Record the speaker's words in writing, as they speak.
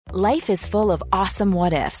Life is full of awesome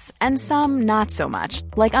what-ifs, and some not so much,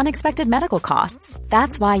 like unexpected medical costs.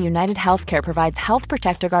 That's why United Healthcare provides Health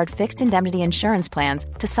Protector Guard fixed indemnity insurance plans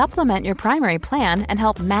to supplement your primary plan and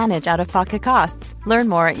help manage out-of-pocket costs. Learn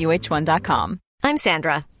more at UH1.com. I'm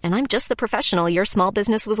Sandra, and I'm just the professional your small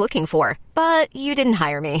business was looking for. But you didn't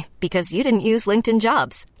hire me because you didn't use LinkedIn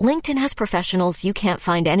Jobs. LinkedIn has professionals you can't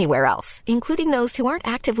find anywhere else, including those who aren't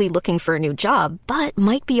actively looking for a new job, but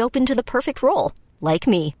might be open to the perfect role, like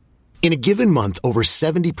me. In a given month, over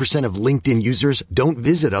 70% of LinkedIn users don't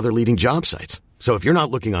visit other leading job sites. So if you're not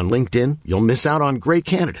looking on LinkedIn, you'll miss out on great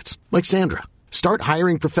candidates like Sandra. Start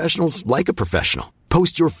hiring professionals like a professional.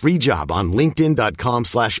 Post your free job on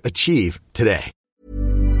linkedin.com/achieve today.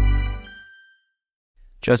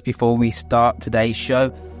 Just before we start today's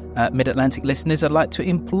show, Mid-Atlantic listeners, I'd like to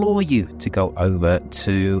implore you to go over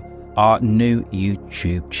to our new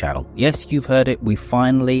YouTube channel. Yes, you've heard it. We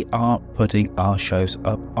finally are putting our shows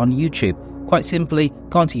up on YouTube. Quite simply,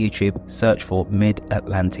 go onto YouTube, search for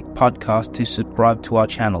Mid-Atlantic Podcast to subscribe to our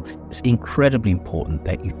channel. It's incredibly important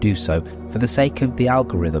that you do so for the sake of the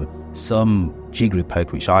algorithm. Some jiggery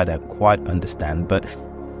poke which I don't quite understand, but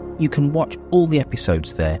you can watch all the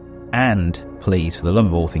episodes there. And please, for the love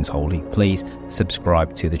of all things holy, please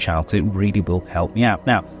subscribe to the channel because it really will help me out.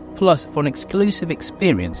 Now, plus, for an exclusive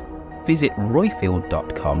experience, visit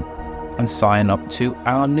royfield.com and sign up to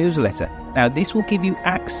our newsletter. Now, this will give you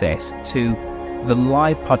access to the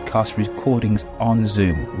live podcast recordings on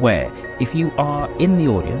Zoom, where if you are in the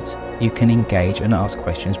audience, you can engage and ask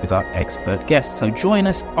questions with our expert guests. So join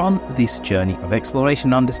us on this journey of exploration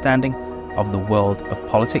and understanding of the world of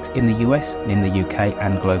politics in the US, in the UK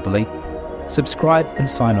and globally. Subscribe and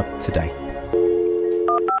sign up today.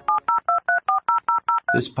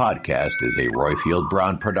 This podcast is a Royfield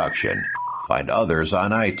Brown production. Find others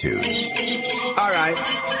on iTunes. All right.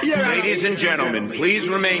 Yeah. Ladies and gentlemen, please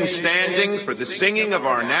remain standing for the singing of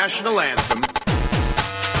our national anthem.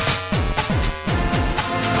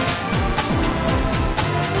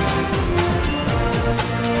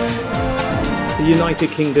 The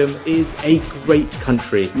United Kingdom is a great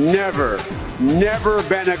country. Never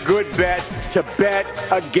been a good bet to bet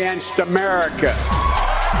against America.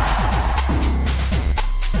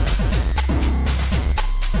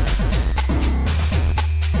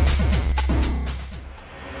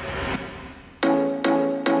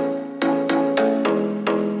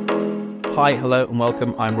 Hi, hello and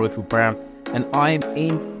welcome. I'm Royfield Brown and I'm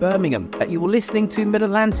in Birmingham. You are listening to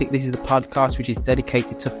Mid-Atlantic. This is the podcast which is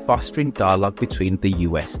dedicated to fostering dialogue between the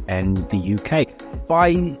US and the UK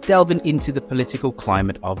by delving into the political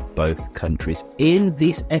climate of both countries. In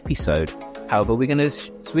this episode, however, we're going to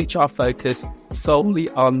switch our focus solely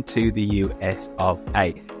onto the US of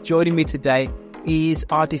A. Joining me today is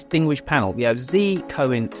our distinguished panel. We have Z.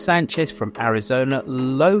 Cohen Sanchez from Arizona,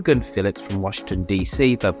 Logan Phillips from Washington,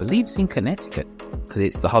 D.C., though I believe it's in Connecticut because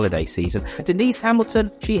it's the holiday season. Denise Hamilton,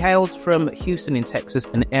 she hails from Houston in Texas,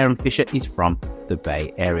 and Aaron Fisher is from the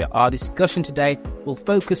Bay Area. Our discussion today will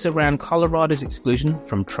focus around Colorado's exclusion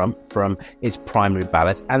from Trump from its primary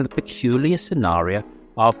ballot and the peculiar scenario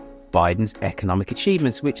of Biden's economic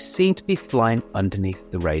achievements, which seem to be flying underneath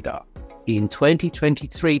the radar. In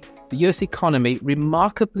 2023, the US economy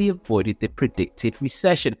remarkably avoided the predicted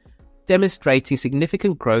recession, demonstrating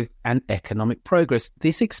significant growth and economic progress.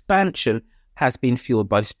 This expansion has been fueled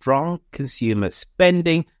by strong consumer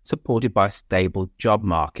spending, supported by a stable job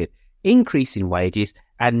market, increase in wages,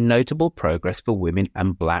 and notable progress for women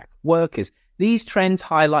and black workers. These trends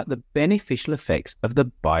highlight the beneficial effects of the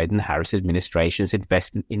Biden-Harris administration's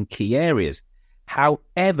investment in key areas.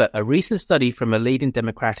 However, a recent study from a leading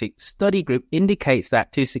Democratic study group indicates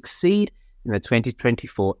that to succeed in the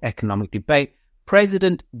 2024 economic debate,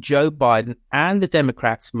 President Joe Biden and the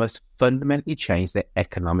Democrats must fundamentally change their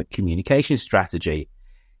economic communication strategy.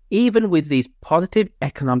 Even with these positive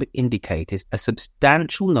economic indicators, a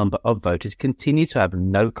substantial number of voters continue to have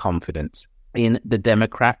no confidence in the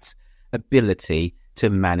Democrats' ability to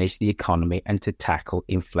manage the economy and to tackle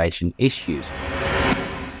inflation issues.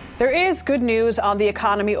 There is good news on the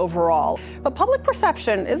economy overall, but public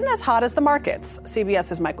perception isn't as hot as the markets.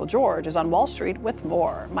 CBS's Michael George is on Wall Street with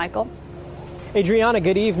more. Michael? Adriana,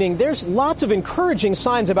 good evening. There's lots of encouraging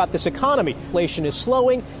signs about this economy. Inflation is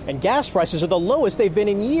slowing and gas prices are the lowest they've been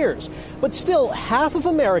in years. But still, half of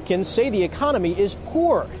Americans say the economy is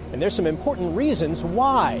poor, and there's some important reasons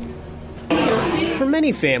why. For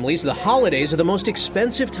many families, the holidays are the most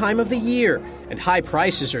expensive time of the year, and high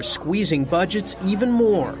prices are squeezing budgets even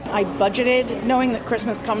more. I budgeted knowing that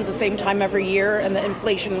Christmas comes the same time every year and that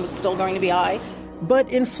inflation was still going to be high. But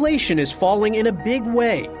inflation is falling in a big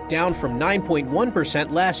way, down from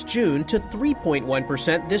 9.1% last June to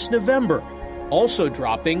 3.1% this November. Also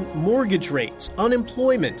dropping mortgage rates,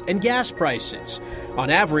 unemployment, and gas prices. On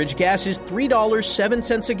average, gas is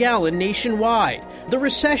 $3.07 a gallon nationwide. The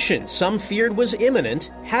recession some feared was imminent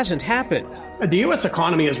hasn't happened. The U.S.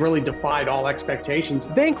 economy has really defied all expectations.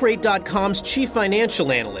 Bankrate.com's chief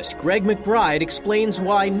financial analyst, Greg McBride, explains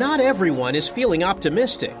why not everyone is feeling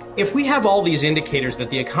optimistic. If we have all these indicators that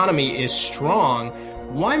the economy is strong,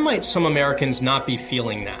 why might some Americans not be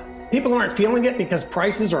feeling that? People aren't feeling it because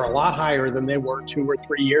prices are a lot higher than they were 2 or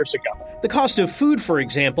 3 years ago. The cost of food, for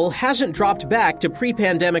example, hasn't dropped back to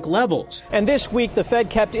pre-pandemic levels. And this week, the Fed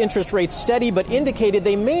kept interest rates steady but indicated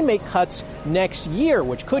they may make cuts next year,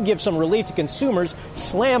 which could give some relief to consumers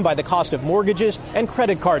slammed by the cost of mortgages and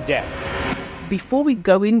credit card debt. Before we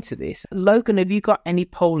go into this, Logan, have you got any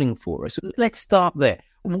polling for us? Let's start there.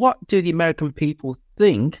 What do the American people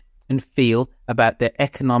think and feel about their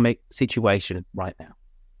economic situation right now?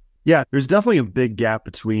 Yeah, there's definitely a big gap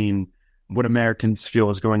between what Americans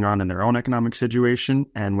feel is going on in their own economic situation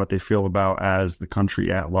and what they feel about as the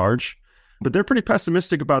country at large. But they're pretty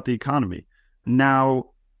pessimistic about the economy.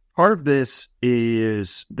 Now, part of this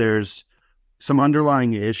is there's some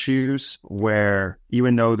underlying issues where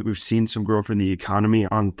even though that we've seen some growth in the economy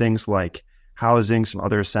on things like housing, some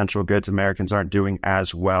other essential goods, Americans aren't doing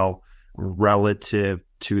as well relative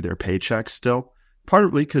to their paychecks still.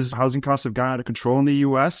 Partly because housing costs have gotten out of control in the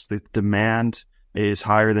U.S. The demand is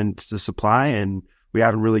higher than the supply, and we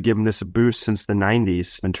haven't really given this a boost since the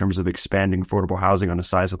 90s in terms of expanding affordable housing on a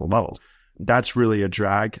sizable level. That's really a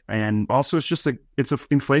drag. And also,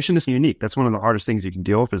 inflation is unique. That's one of the hardest things you can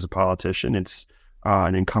deal with as a politician. It's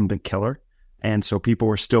an incumbent killer. And so people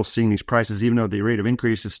are still seeing these prices, even though the rate of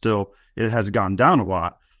increase it has gone down a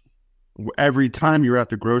lot. Every time you're at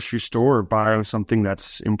the grocery store or buying something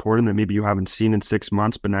that's important that maybe you haven't seen in 6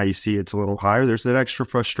 months, but now you see it's a little higher, there's that extra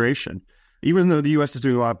frustration. Even though the U.S. is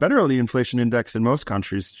doing a lot better on the inflation index in most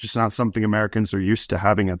countries, it's just not something Americans are used to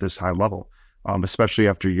having at this high level, especially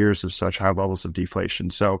after years of such high levels of deflation.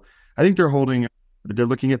 So I think they're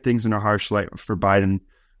looking at things in a harsh light for Biden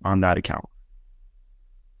on that account.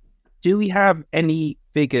 Do we have any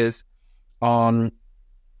figures on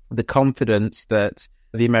the confidence that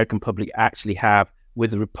the American public actually have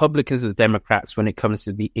with the Republicans and the Democrats when it comes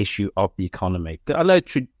to the issue of the economy? I know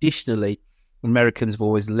traditionally Americans have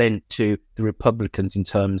always lent to the Republicans in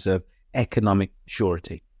terms of economic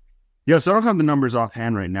surety. Yes, I don't have the numbers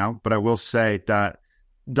offhand right now, but I will say that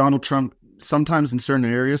Donald Trump, sometimes in certain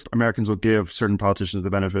areas, Americans will give certain politicians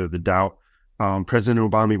the benefit of the doubt.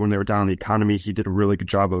 President Obama, when they were down on the economy, he did a really good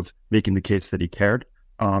job of making the case that he cared.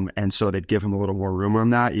 And so they'd give him a little more room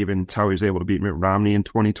on that. Even how he was able to beat Mitt Romney in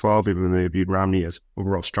 2012, even when they viewed Romney as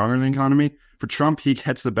overall stronger than the economy. For Trump, he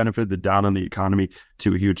gets the benefit of the doubt on the economy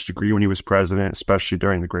to a huge degree when he was president, especially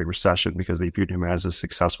during the Great Recession, because they viewed him as a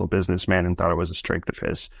successful businessman and thought it was a strength of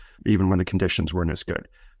his, even when the conditions weren't as good.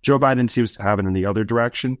 Joe Biden seems to have it in the other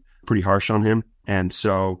direction, pretty harsh on him. And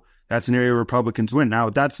so that's an area Republicans win.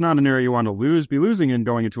 Now, that's not an area you want to be losing in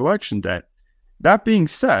going into election day. That being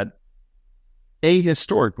said,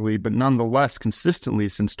 ahistorically, but nonetheless consistently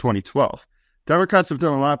since 2012, Democrats have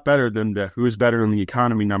done a lot better than the who is better in the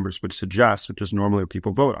economy numbers would suggest, which is normally what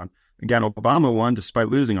people vote on. Again, Obama won despite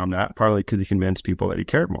losing on that, partly because he convinced people that he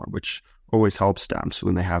cared more, which always helps Dems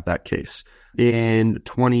when they have that case. In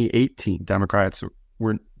 2018, Democrats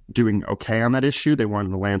were doing okay on that issue. They won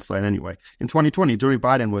in a landslide anyway. In 2020, Joe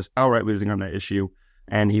Biden was outright losing on that issue,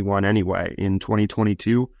 and he won anyway. In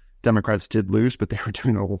 2022, Democrats did lose, but they were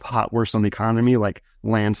doing a lot worse on the economy, like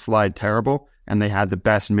landslide terrible. And they had the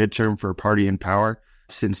best midterm for a party in power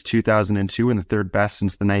since 2002 and the third best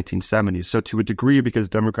since the 1970s. So to a degree, because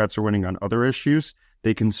Democrats are winning on other issues,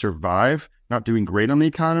 they can survive, not doing great on the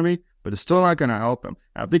economy, but it's still not going to help them.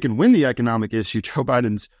 Now, if they can win the economic issue, Joe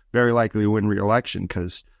Biden's very likely to win re-election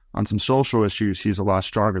because on some social issues, he's a lot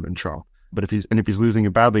stronger than Trump. But if he's losing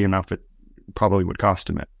it badly enough, it probably would cost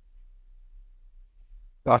him it.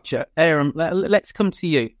 Gotcha. Aaron, let's come to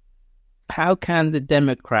you. How can the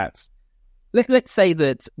Democrats, let's say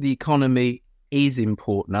that the economy is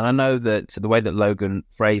important, and I know that the way that Logan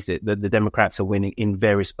phrased it, that the Democrats are winning in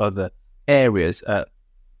various other areas,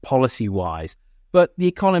 policy-wise, but the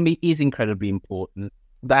economy is incredibly important.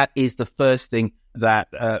 That is the first thing that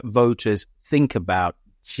voters think about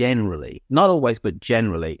generally, not always, but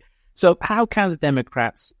generally. So how can the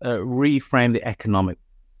Democrats reframe the economic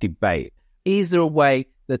debate? Is there a way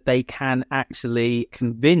that they can actually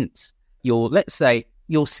convince let's say,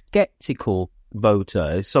 your skeptical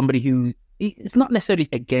voter, somebody who is not necessarily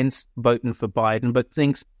against voting for Biden, but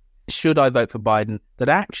thinks, should I vote for Biden, that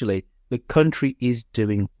actually the country is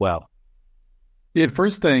doing well? The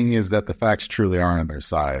first thing is that the facts truly are on their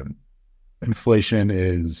side. Inflation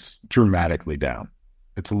is dramatically down.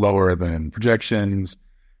 It's lower than projections.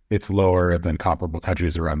 It's lower than comparable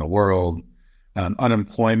countries around the world.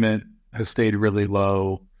 Unemployment has stayed really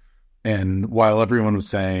low. And while everyone was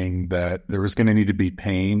saying that there was going to need to be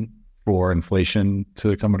pain for inflation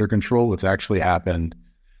to come under control, what's actually happened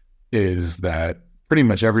is that pretty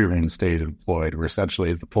much everyone stayed employed. We're essentially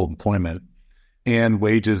at the full employment, and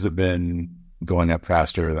wages have been going up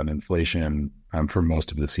faster than inflation for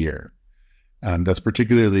most of this year. That's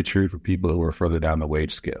particularly true for people who are further down the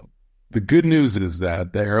wage scale. The good news is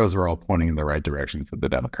that the arrows are all pointing in the right direction for the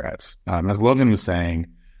Democrats. As Logan was saying,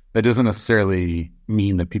 that doesn't necessarily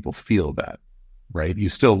mean that people feel that, right? You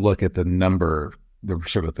still look at the number,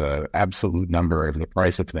 the absolute number of the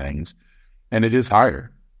price of things, and it is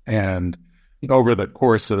higher. And over the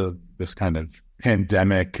course of this kind of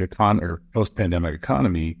pandemic or post-pandemic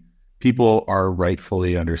economy, people are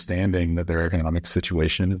rightfully understanding that their economic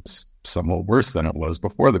situation is somewhat worse than it was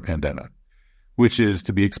before the pandemic, which is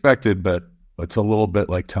to be expected, but it's a little bit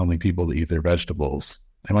like telling people to eat their vegetables.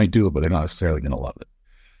 They might do it, but they're not necessarily going to love it.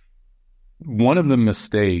 One of the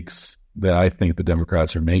mistakes that I think the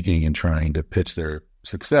Democrats are making in trying to pitch their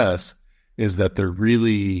success is that they're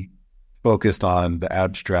really focused on the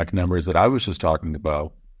abstract numbers that I was just talking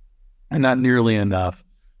about, and not nearly enough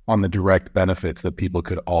on the direct benefits that people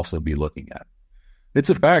could also be looking at. It's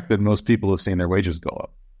a fact that most people have seen their wages go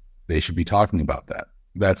up. They should be talking about that.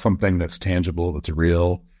 That's something that's tangible, that's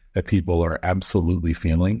real, that people are absolutely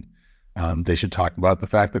feeling. They should talk about the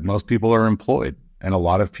fact that most people are employed, and a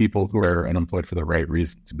lot of people who are unemployed for the right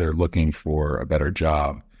reasons. They're looking for a better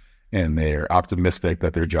job, and they're optimistic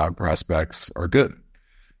that their job prospects are good.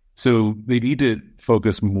 So they need to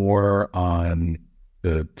focus more on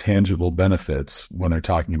the tangible benefits when they're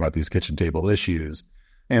talking about these kitchen table issues,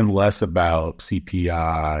 and less about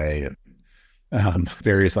CPI and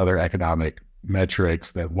various other economic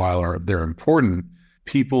metrics that, while they're important,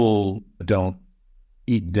 people don't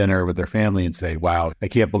eat dinner with their family and say, wow, I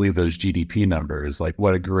can't believe those GDP numbers. Like,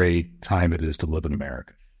 what a great time it is to live in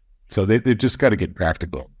America. So they've just got to get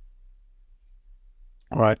practical.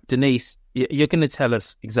 All right, Denise, you're going to tell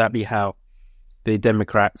us exactly how the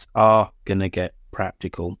Democrats are going to get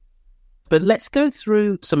practical. But let's go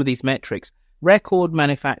through some of these metrics. Record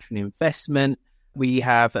manufacturing investment. We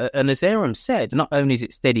have, and as Aram said, not only is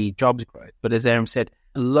it steady jobs growth, but as Aram said,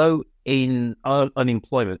 low in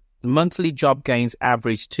unemployment. The monthly job gains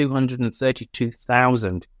averaged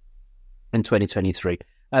 232,000 in 2023.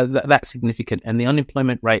 That's significant. And the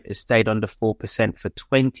unemployment rate has stayed under 4% for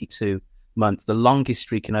 22 months, the longest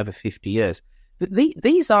streak in over 50 years.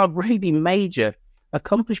 These are really major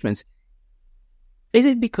accomplishments. Is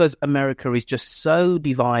it because America is just so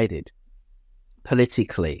divided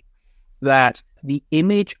politically that the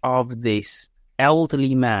image of this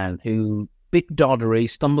elderly man who bit doddery,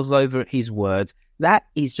 stumbles over his words, that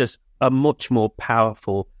is just a much more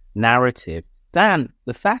powerful narrative than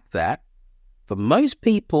the fact that for most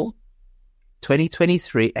people,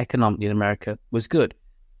 2023 economically in America was good?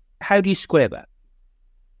 How do you square that?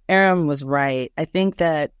 Aram was right. I think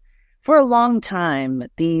that for a long time,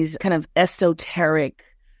 these kind of esoteric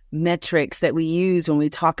metrics that we use when we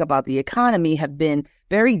talk about the economy have been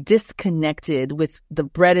very disconnected with the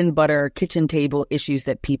bread and butter kitchen table issues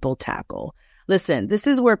that people tackle. Listen, this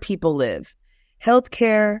is where people live.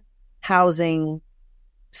 Healthcare, housing,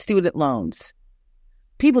 student loans.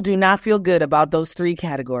 People do not feel good about those three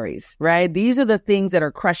categories, right? These are the things that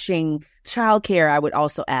are crushing. Childcare, I would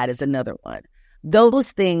also add, is another one.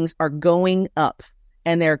 Those things are going up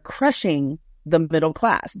and they're crushing the middle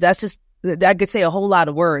class. I could say a whole lot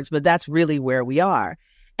of words, but that's really where we are.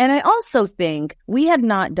 And I also think we have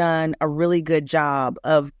not done a really good job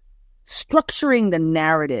of structuring the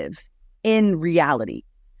narrative in reality.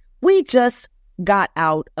 We just got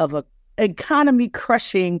out of an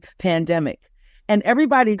economy-crushing pandemic, and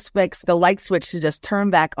everybody expects the light switch to just turn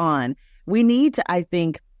back on. We need to, I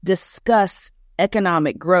think, discuss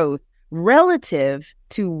economic growth relative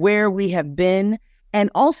to where we have been, and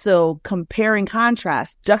also compare and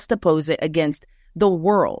contrast, juxtapose it against the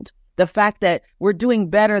world. The fact that we're doing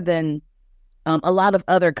better than a lot of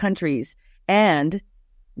other countries, and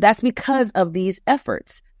that's because of these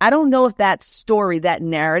efforts. I don't know if that story, that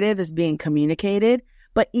narrative is being communicated,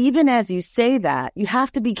 but even as you say that, you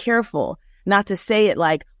have to be careful not to say it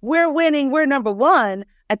like, we're winning, we're number one.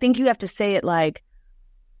 I think you have to say it like,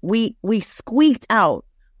 we squeaked out,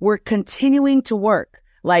 we're continuing to work.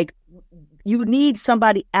 Like, you need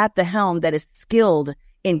somebody at the helm that is skilled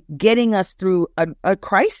in getting us through a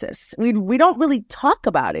crisis. We don't really talk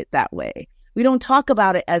about it that way. We don't talk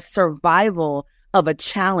about it as survival of a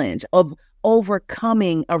challenge, of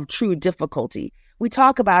overcoming a true difficulty. We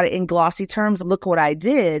talk about it in glossy terms. Look what I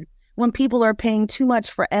did, when people are paying too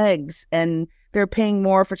much for eggs and they're paying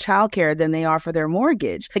more for childcare than they are for their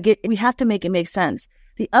mortgage. We have to make it make sense.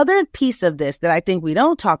 The other piece of this that I think we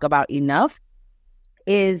don't talk about enough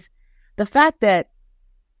is the fact that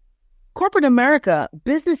corporate America,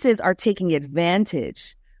 businesses are taking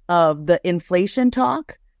advantage of the inflation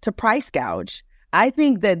talk to price gouge. I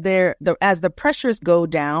think that as the pressures go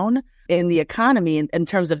down in the economy in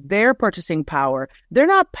terms of their purchasing power, they're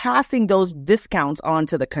not passing those discounts on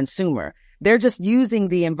to the consumer. They're just using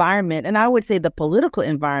the environment, and I would say the political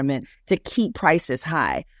environment, to keep prices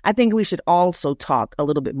high. I think we should also talk a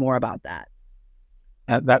little bit more about that.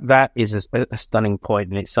 That is a stunning point,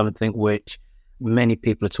 and it's something which many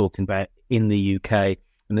people are talking about in the UK,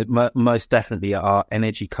 and that most definitely our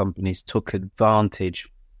energy companies took advantage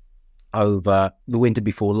over the winter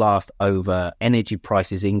before last over energy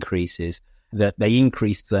prices increases, that they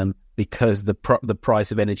increased them because the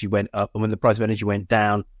price of energy went up, and when the price of energy went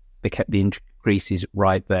down, they kept the increases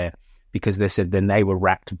right there, because they said then they were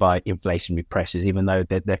racked by inflationary pressures, even though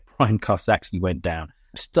their prime costs actually went down.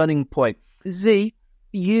 Stunning point. Z,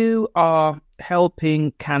 you are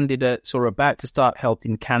helping candidates, or about to start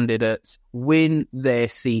helping candidates, win their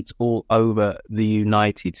seats all over the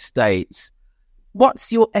United States.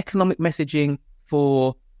 What's your economic messaging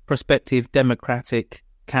for prospective Democratic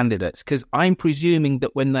candidates? Because I'm presuming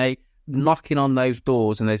that when they knocking on those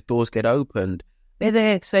doors and those doors get opened, they're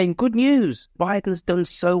there saying, good news, Biden's done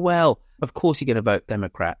so well. Of course you're going to vote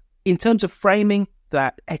Democrat. In terms of framing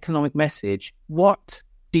that economic message, what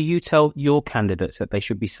do you tell your candidates that they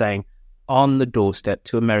should be saying on the doorstep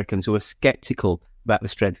to Americans who are skeptical about the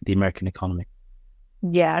strength of the American economy?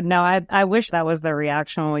 Yeah, no, I wish that was the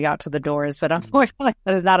reaction when we got to the doors, but unfortunately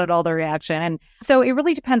that is not at all the reaction. And so it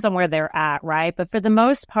really depends on where they're at, right? But for the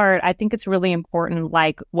most part, I think it's really important,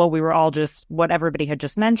 like what everybody had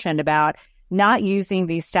just mentioned about not using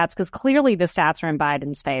these stats, because clearly the stats are in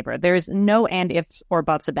Biden's favor. There's no and ifs or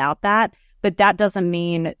buts about that, but that doesn't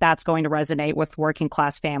mean that's going to resonate with working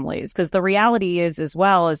class families, because the reality is as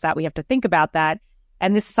well is that we have to think about that.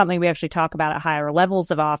 And this is something we actually talk about at higher levels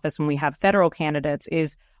of office when we have federal candidates,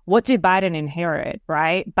 is what did Biden inherit,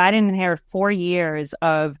 right? Biden inherited 4 years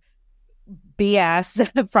of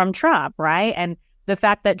BS from Trump, right? And the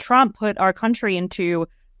fact that Trump put our country into,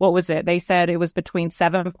 what was it? They said it was between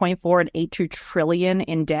 7.4 and 8.2 trillion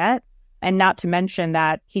in debt. And not to mention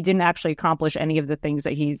that he didn't actually accomplish any of the things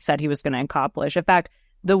that he said he was going to accomplish. In fact,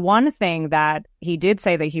 the one thing that he did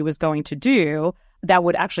say that he was going to do that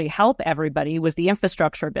would actually help everybody was the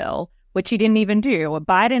infrastructure bill, which he didn't even do.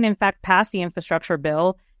 Biden, in fact, passed the infrastructure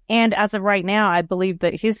bill. And as of right now, I believe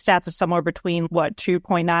that his stats are somewhere between,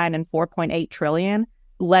 2.9 and 4.8 trillion,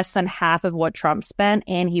 less than half of what Trump spent.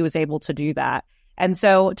 And he was able to do that. And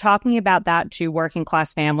so talking about that to working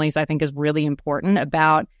class families, I think is really important,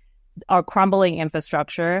 about our crumbling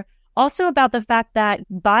infrastructure. Also about the fact that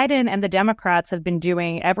Biden and the Democrats have been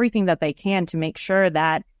doing everything that they can to make sure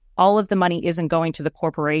that all of the money isn't going to the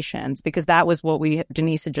corporations, because that was what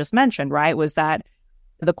Denise had just mentioned, right? Was that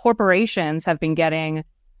the corporations have been getting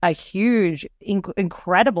a huge,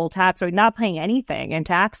 incredible tax, or not paying anything in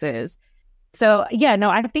taxes. So yeah, no,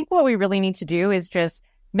 I think what we really need to do is just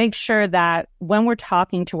make sure that when we're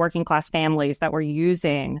talking to working class families, that we're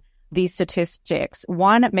using these statistics,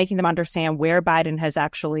 one, making them understand where Biden has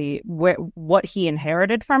actually, what he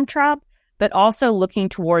inherited from Trump, but also looking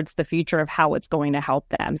towards the future of how it's going to help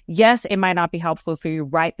them. Yes, it might not be helpful for you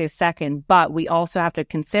right this second, but we also have to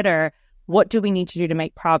consider, what do we need to do to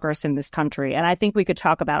make progress in this country? And I think we could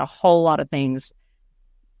talk about a whole lot of things.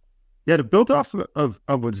 Yeah, to build off of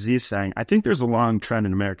what Z's saying, I think there's a long trend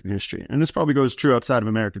in American history, and this probably goes true outside of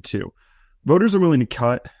America too. Voters are willing to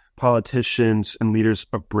cut politicians and leaders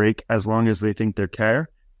a break as long as they think they care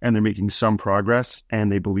and they're making some progress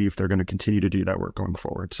and they believe they're going to continue to do that work going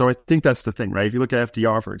forward. So I think that's the thing, right? If you look at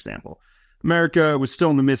FDR, for example, America was still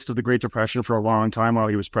in the midst of the Great Depression for a long time while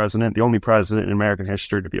he was president, the only president in American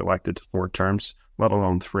history to be elected to 4 terms, let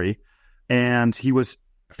alone 3. And he was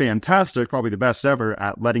fantastic, probably the best ever,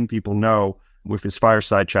 at letting people know with his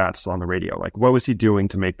fireside chats on the radio, like what was he doing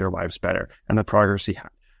to make their lives better and the progress he had.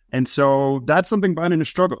 And so that's something Biden has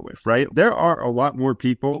struggled with, right? There are a lot more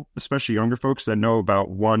people, especially younger folks, that know about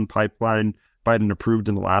one pipeline Biden approved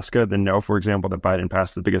in Alaska than know, for example, that Biden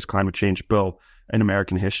passed the biggest climate change bill in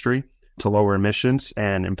American history to lower emissions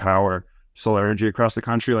and empower solar energy across the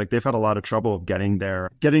country. Like, they've had a lot of trouble of getting their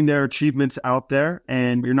achievements out there.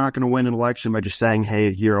 And you're not going to win an election by just saying,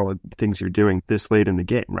 hey, here are all the things you're doing this late in the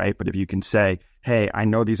game, right? But if you can say, hey, I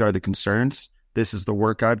know these are the concerns. This is the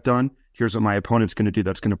work I've done. Here's what my opponent's going to do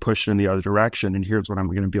that's going to push it in the other direction. And here's what I'm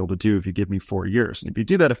going to be able to do if you give me 4 years. And if you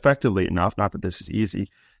do that effectively enough, not that this is easy,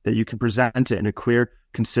 that you can present it in a clear,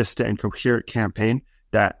 consistent, and coherent campaign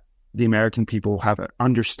that the American people have an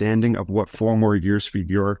understanding of what 4 more years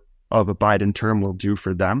of a Biden term will do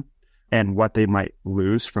for them and what they might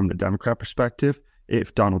lose from the Democrat perspective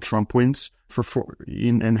if Donald Trump wins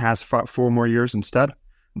and has 4 more years instead.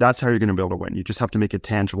 That's how you're going to be able to win. You just have to make it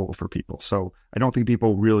tangible for people. So I don't think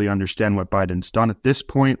people really understand what Biden's done at this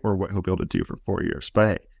point or what he'll be able to do for 4 years. But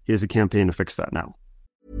hey, he has a campaign to fix that now.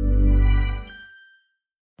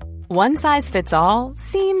 One size fits all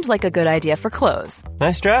seemed like a good idea for clothes.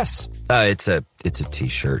 Nice dress. It's a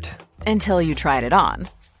t-shirt. Until you tried it on.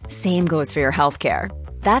 Same goes for your healthcare.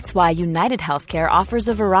 That's why United Healthcare offers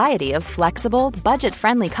a variety of flexible,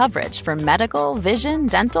 budget-friendly coverage for medical, vision,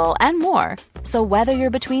 dental, and more. So whether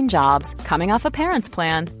you're between jobs, coming off a parent's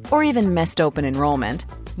plan, or even missed open enrollment,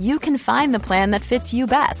 you can find the plan that fits you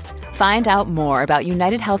best. Find out more about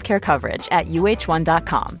United Healthcare coverage at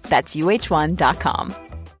UH1.com. That's UH1.com.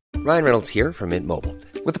 Ryan Reynolds here from Mint Mobile.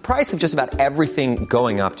 With the price of just about everything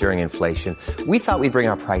going up during inflation, we thought we'd bring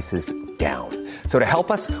our prices down. So to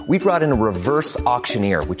help us, we brought in a reverse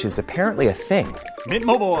auctioneer, which is apparently a thing. Mint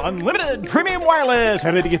Mobile Unlimited Premium Wireless.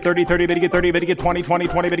 How to get 30, 30, how to get 30, how to get 20, 20,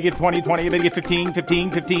 20, how to get 20, 20, how to get 15,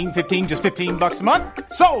 15, 15, 15, just $15 a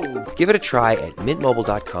month? Sold! Give it a try at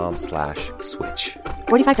mintmobile.com/switch.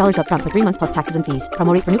 $45 up front for 3 months plus taxes and fees.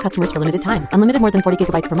 Promo rate for new customers for limited time. Unlimited more than 40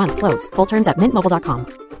 gigabytes per month. Slows full terms at mintmobile.com.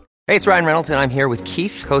 Hey, it's Ryan Reynolds, and I'm here with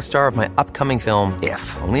Keith, co-star of my upcoming film,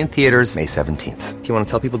 If, only in theaters May 17th. Do you want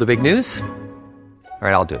to tell people the big news? All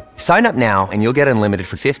right, I'll do it. Sign up now and you'll get unlimited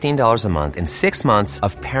for $15 a month and 6 months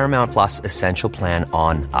of Paramount Plus Essential Plan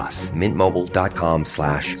on us.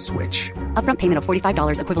 MintMobile.com/switch. Upfront payment of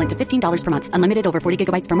 $45 equivalent to $15 per month. Unlimited over 40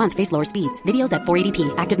 gigabytes per month. Face lower speeds. Videos at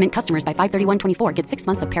 480p. Active Mint customers by 531.24 get 6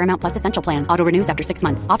 months of Paramount Plus Essential Plan. Auto renews after 6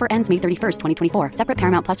 months. Offer ends May 31st, 2024. Separate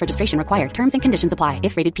Paramount Plus registration required. Terms and conditions apply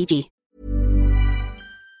if rated PG.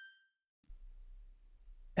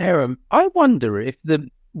 Aram, I wonder if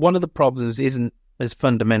one of the problems isn't as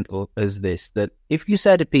fundamental as this, that if you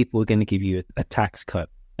say to people we're going to give you a tax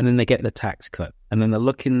cut, and then they get the tax cut, and then they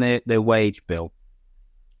look in their wage bill,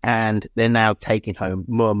 and they're now taking home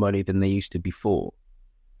more money than they used to before,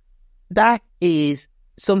 that is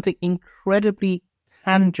something incredibly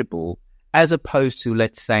tangible, as opposed to,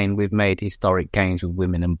 let's say, we've made historic gains with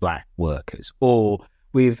women and black workers, or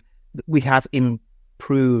we have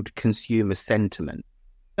improved consumer sentiment.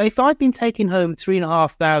 If I've been taking home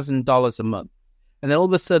 $3,500 a month, and then all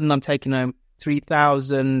of a sudden I'm taking home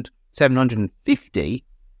 $3,750,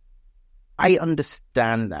 I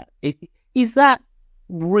understand that. Is that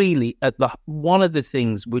really one of the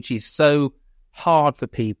things which is so hard for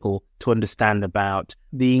people to understand about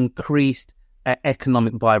the increased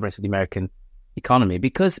economic vibrancy of the American economy?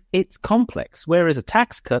 Because it's complex, whereas a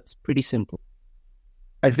tax cut's pretty simple.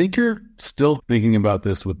 I think you're still thinking about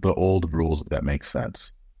this with the old rules, if that makes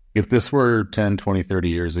sense. If this were 10, 20, 30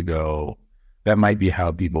 years ago, that might be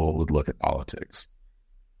how people would look at politics.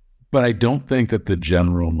 But I don't think that the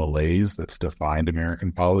general malaise that's defined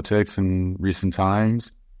American politics in recent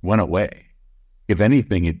times went away. If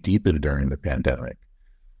anything, it deepened during the pandemic.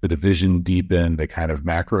 The division deepened, the kind of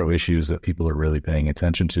macro issues that people are really paying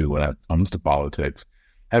attention to when it comes to politics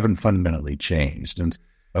haven't fundamentally changed. And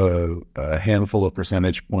a handful of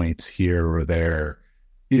percentage points here or there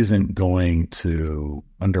isn't going to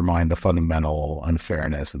undermine the fundamental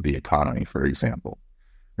unfairness of the economy, for example,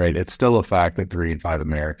 right? It's still a fact that 3 in 5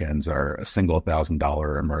 Americans are a single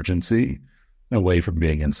 $1,000 emergency away from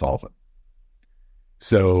being insolvent.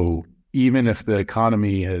 So even if the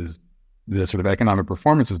sort of economic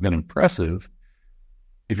performance has been impressive,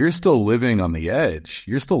 if you're still living on the edge,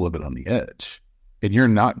 you're still living on the edge. And you're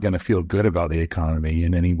not going to feel good about the economy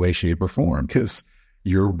in any way, shape, or form, because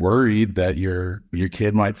you're worried that your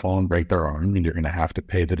kid might fall and break their arm, and you're going to have to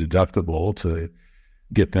pay the deductible to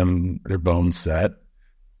get them their bones set,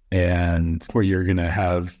 and where you're going to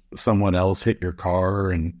have someone else hit your car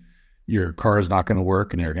and your car is not going to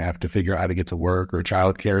work, and you're going to have to figure out how to get to work, or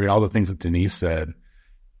childcare, and all the things that Denise said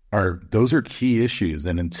those are key issues.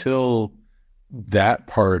 And until that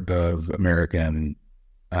part of American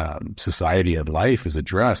society and life is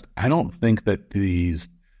addressed, I don't think that these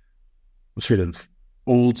sort of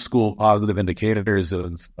old school positive indicators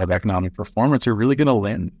of economic performance are really going to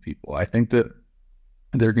land with people. I think that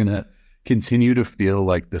they're going to continue to feel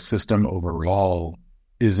like the system overall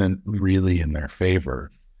isn't really in their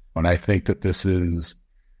favor. And I think that this is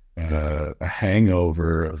a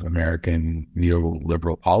hangover of American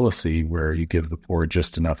neoliberal policy where you give the poor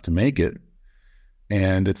just enough to make it,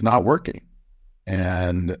 and it's not working.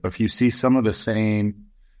 And if you see some of the same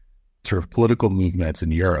sort of political movements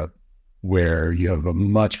in Europe where you have a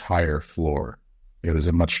much higher floor, there's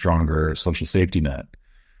a much stronger social safety net,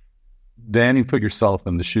 then you put yourself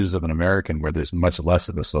in the shoes of an American where there's much less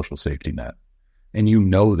of a social safety net. And you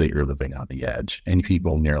know that you're living on the edge, and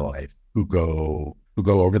people in your life who go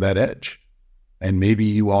over that edge. And maybe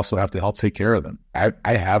you also have to help take care of them.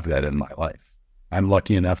 I have that in my life. I'm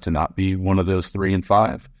lucky enough to not be one of those 3 and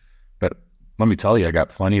 5. But let me tell you, I got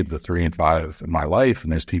plenty of the 3 and 5 in my life,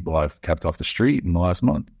 and there's people I've kept off the street in the last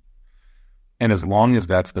month. And as long as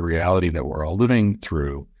that's the reality that we're all living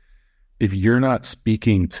through, if you're not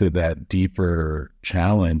speaking to that deeper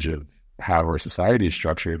challenge of how our society is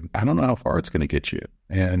structured, I don't know how far it's going to get you.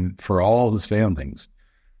 And for all his failings,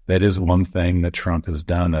 that is one thing that Trump has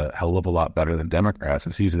done a hell of a lot better than Democrats,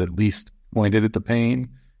 is he's at least pointed at the pain,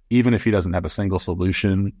 even if he doesn't have a single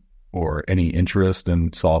solution or any interest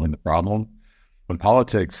in solving the problem. In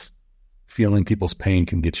politics, feeling people's pain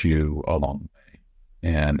can get you a long way.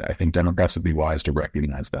 And I think Democrats would be wise to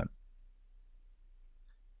recognize that.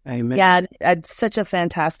 Amen. Yeah, that's such a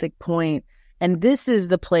fantastic point. And this is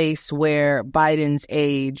the place where Biden's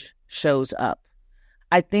age shows up.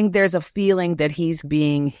 I think there's a feeling that he's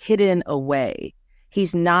being hidden away.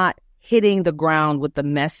 He's not hitting the ground with the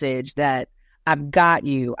message that I've got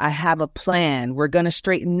you. I have a plan. We're going to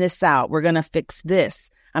straighten this out. We're going to fix this.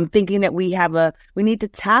 I'm thinking that we need to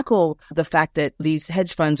tackle the fact that these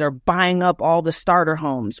hedge funds are buying up all the starter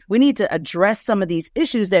homes. We need to address some of these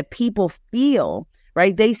issues that people feel,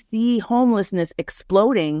 right? They see homelessness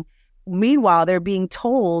exploding. Meanwhile, they're being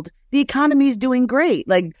told the economy is doing great.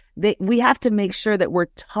 We have to make sure that we're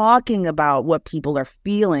talking about what people are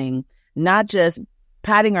feeling, not just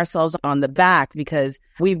patting ourselves on the back because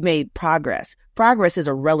we've made progress. Progress is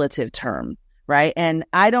a relative term, right? And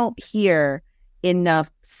I don't hear enough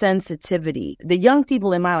sensitivity. The young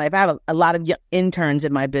people in my life, I have a lot of interns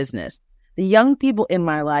in my business. The young people in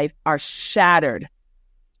my life are shattered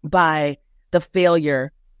by the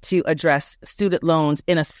failure to address student loans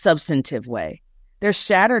in a substantive way. They're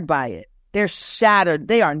shattered by it. They're shattered.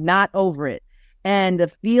 They are not over it. And the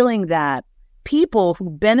feeling that people who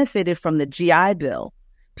benefited from the GI Bill,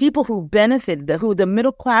 people who benefited, who the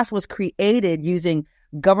middle class was created using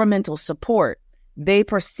governmental support, they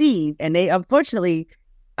perceive, and they unfortunately,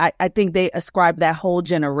 I think they ascribe that whole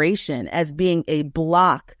generation as being a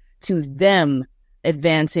block to them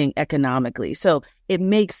advancing economically. So it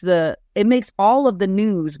makes all of the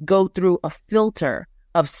news go through a filter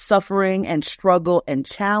of suffering and struggle and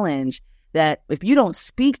challenge that if you don't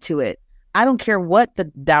speak to it, I don't care what the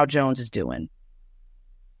Dow Jones is doing.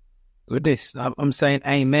 Goodness, I'm saying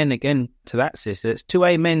amen again to that, sis. There's 2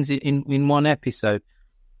 amens in one episode.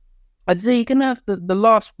 I'd say you can have the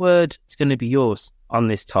last word is going to be yours on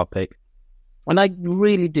this topic. And I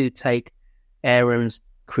really do take Aaron's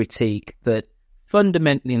critique that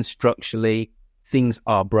fundamentally and structurally things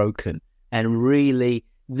are broken. And really,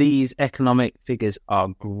 these economic figures are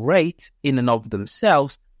great in and of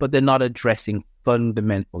themselves, but they're not addressing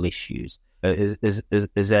fundamental issues.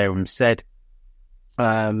 As Aaron said,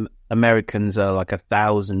 Americans are like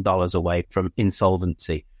 $1,000 away from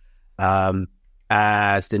insolvency.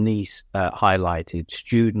 As Denise highlighted,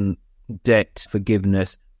 student debt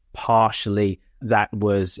forgiveness, partially that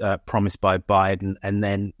was promised by Biden, and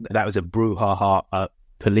then that was a brouhaha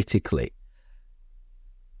politically.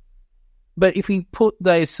 But if we put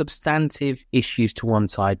those substantive issues to one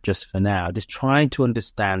side just for now, just trying to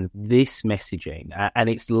understand this messaging and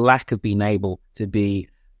its lack of being able to be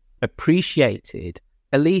appreciated,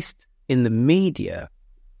 at least in the media,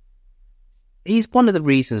 is one of the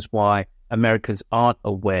reasons why Americans aren't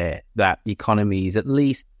aware that the economy is at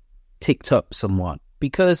least ticked up somewhat,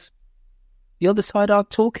 because the other side are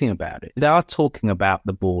talking about it. They are talking about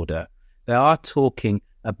the border. They are talking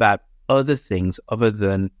about other things other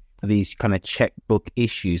than these kind of checkbook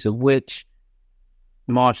issues, of which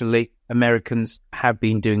marginally Americans have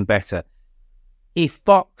been doing better. If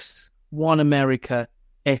Fox, One America,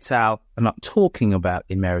 et al. Are not talking about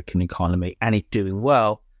the American economy and it doing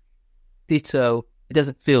well, ditto, it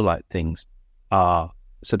doesn't feel like things are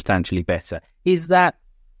substantially better. Is that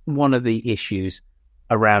one of the issues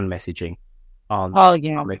around messaging on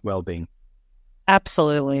economic well-being?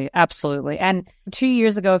 Absolutely. Absolutely. And 2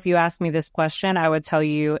 years ago, if you asked me this question, I would tell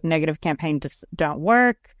you negative campaigns don't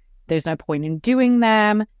work. There's no point in doing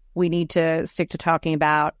them. we need to stick to talking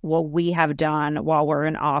about what we have done while we're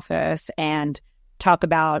in office and talk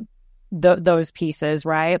about those pieces,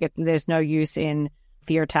 right? If there's no use in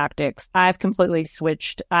fear tactics. I've completely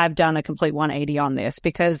switched. I've done a complete 180 on this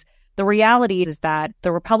because the reality is that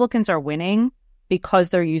the Republicans are winning because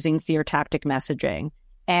they're using fear tactic messaging.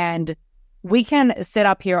 And we can sit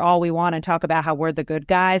up here all we want and talk about how we're the good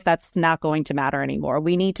guys. That's not going to matter anymore.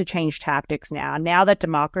 We need to change tactics now. Now that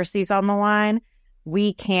democracy's on the line,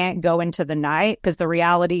 we can't go into the night because the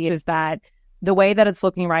reality is that the way that it's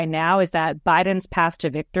looking right now is that Biden's path to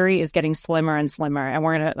victory is getting slimmer and slimmer. And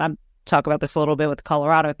we're going to talk about this a little bit with the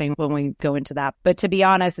Colorado thing when we go into that. But to be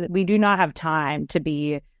honest, we do not have time to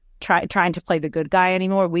be trying to play the good guy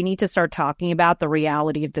anymore. We need to start talking about the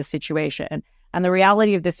reality of the situation. And the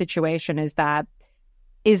reality of the situation is that,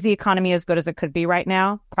 is the economy as good as it could be right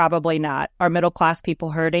now? Probably not. Are middle-class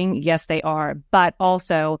people hurting? Yes, they are. But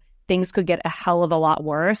also, things could get a hell of a lot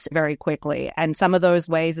worse very quickly. And some of those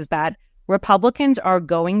ways is that Republicans are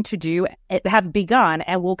going to have begun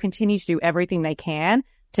and will continue to do everything they can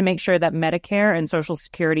to make sure that Medicare and Social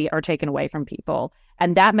Security are taken away from people.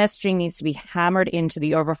 And that messaging needs to be hammered into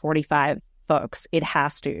the over 45 folks. It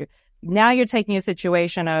has to. Now you're taking a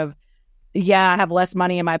situation of, yeah, I have less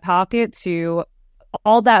money in my pocket to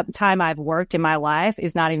all that time I've worked in my life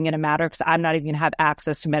is not even going to matter because I'm not even going to have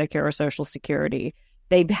access to Medicare or Social Security.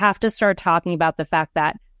 They have to start talking about the fact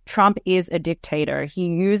that Trump is a dictator. He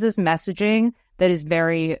uses messaging that is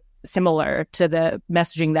very similar to the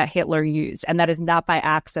messaging that Hitler used, and that is not by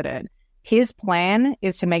accident. His plan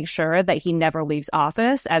is to make sure that he never leaves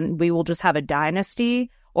office, and we will just have a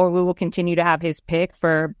dynasty, or we will continue to have his pick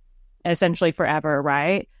for essentially forever,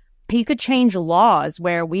 right? He could change laws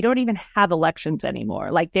where we don't even have elections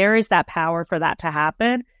anymore. Like, there is that power for that to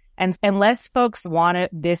happen. And unless folks want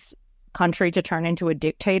this country to turn into a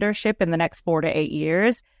dictatorship in the next 4 to 8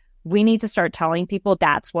 years, we need to start telling people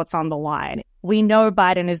that's what's on the line. We know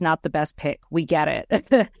Biden is not the best pick. We get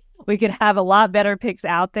it. We could have a lot better picks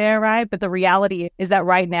out there, right? But the reality is that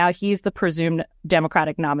right now he's the presumed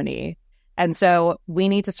Democratic nominee. And so we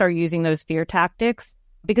need to start using those fear tactics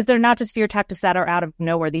because they're not just fear tactics that are out of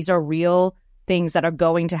nowhere. These are real things that are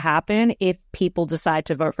going to happen if people decide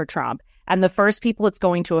to vote for Trump. And the first people it's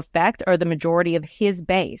going to affect are the majority of his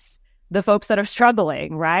base, the folks that are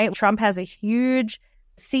struggling, right? Trump has a huge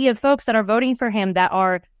sea of folks that are voting for him that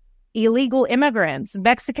are illegal immigrants,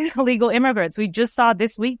 Mexican illegal immigrants. We just saw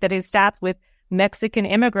this week that his stats with Mexican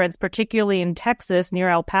immigrants, particularly in Texas near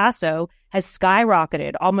El Paso, has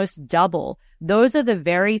skyrocketed, almost double. Those are the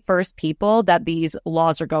very first people that these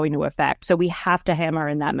laws are going to affect. So we have to hammer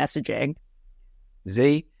in that messaging.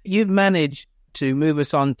 Z, you've managed to move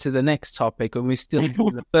us on to the next topic, and we're still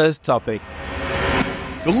in the first topic.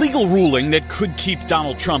 The legal ruling that could keep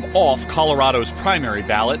Donald Trump off Colorado's primary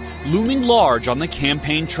ballot looming large on the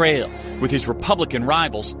campaign trail, with his Republican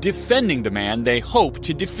rivals defending the man they hope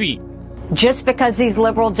to defeat. Just because these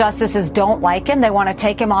liberal justices don't like him, they want to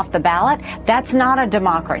take him off the ballot, that's not a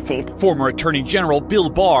democracy. Former Attorney General Bill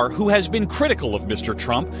Barr, who has been critical of Mr.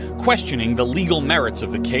 Trump, questioning the legal merits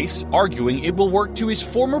of the case, arguing it will work to his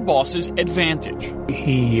former boss's advantage.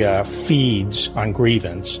 He feeds on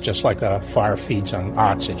grievance, just like a fire feeds on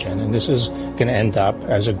oxygen, and this is going to end up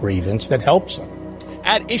as a grievance that helps him.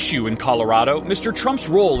 At issue in Colorado, Mr. Trump's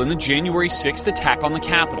role in the January 6th attack on the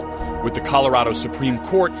Capitol, with the Colorado Supreme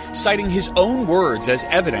Court citing his own words as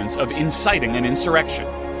evidence of inciting an insurrection.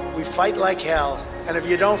 We fight like hell, and if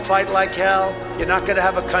you don't fight like hell, you're not going to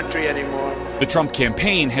have a country anymore. The Trump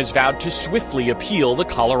campaign has vowed to swiftly appeal the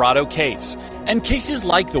Colorado case. And cases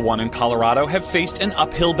like the one in Colorado have faced an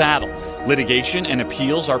uphill battle. Litigation and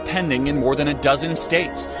appeals are pending in more than a dozen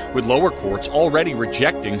states, with lower courts already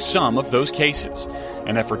rejecting some of those cases.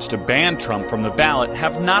 And efforts to ban Trump from the ballot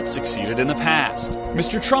have not succeeded in the past.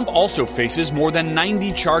 Mr. Trump also faces more than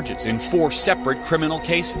 90 charges in 4 separate criminal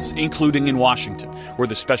cases, including in Washington, where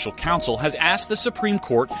the special counsel has asked the Supreme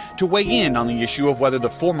Court to weigh in on the issue of whether the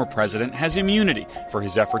former president has immunity for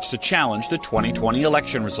his efforts to challenge the 2020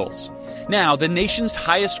 election results. Now, the nation's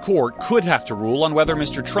highest court could have to rule on whether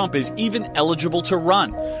Mr. Trump is even eligible to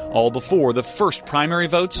run, all before the first primary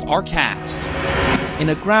votes are cast. In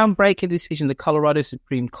a groundbreaking decision, the Colorado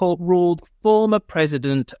Supreme Court ruled former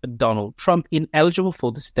President Donald Trump ineligible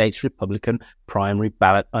for the state's Republican primary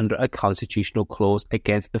ballot under a constitutional clause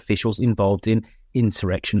against officials involved in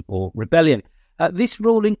insurrection or rebellion. This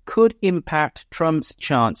ruling could impact Trump's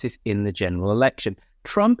chances in the general election.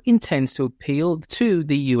 Trump intends to appeal to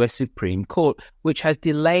the U.S. Supreme Court, which has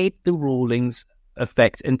delayed the ruling's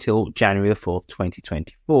effect until January 4th,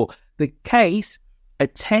 2024. The case A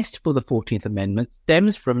test for the 14th Amendment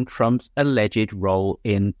stems from Trump's alleged role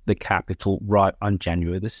in the Capitol riot on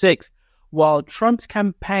January the 6th. While Trump's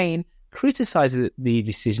campaign criticizes the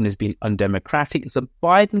decision as being undemocratic, the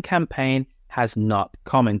Biden campaign has not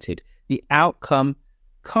commented. The outcome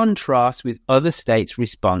contrasts with other states'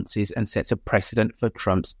 responses and sets a precedent for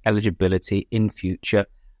Trump's eligibility in future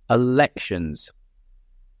elections.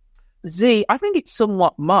 Z, I think it's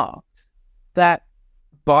somewhat marked that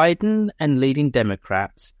Biden and leading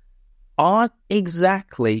Democrats aren't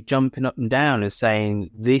exactly jumping up and down and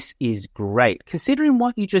saying this is great, considering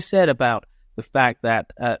what you just said about the fact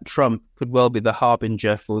that Trump could well be the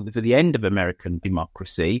harbinger for the end of American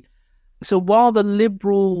democracy. So while the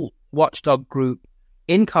liberal watchdog group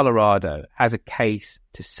in Colorado has a case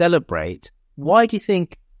to celebrate, why do you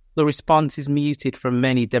think the response is muted from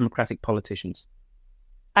many Democratic politicians?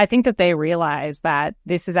 I think that they realize that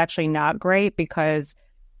this is actually not great, because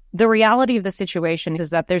the reality of the situation is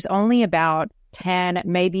that there's only about 10,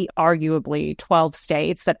 maybe arguably 12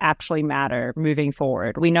 states that actually matter moving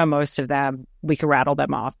forward. We know most of them. We could rattle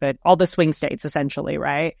them off, but all the swing states, essentially,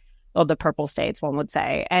 right? Or the purple states, one would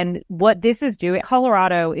say. And what this is doing,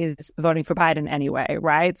 Colorado is voting for Biden anyway,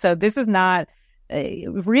 right? So this is not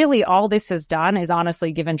really, all this has done is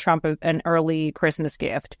honestly given Trump an early Christmas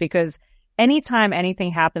gift, because anytime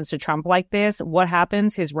anything happens to Trump like this, what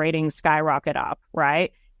happens? His ratings skyrocket up,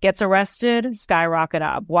 right? Gets arrested, skyrocket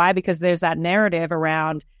up. Why? Because there's that narrative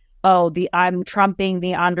around, I'm Trump being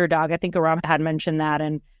the underdog. I think Aram had mentioned that,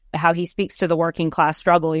 and how he speaks to the working class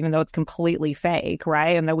struggle, even though it's completely fake,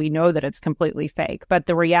 right? And that we know that it's completely fake. But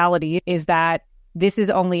the reality is that this is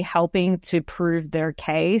only helping to prove their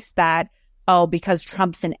case that, because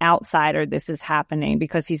Trump's an outsider, this is happening.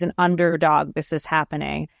 Because he's an underdog, this is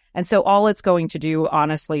happening. And so all it's going to do,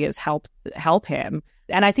 honestly, is help him.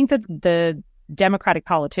 And I think that the Democratic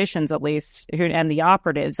politicians, at least, and the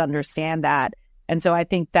operatives understand that. And so I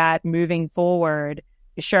think that moving forward,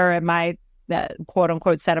 sure, it might, quote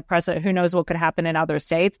unquote, set a precedent. Who knows what could happen in other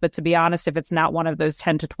states? But to be honest, if it's not one of those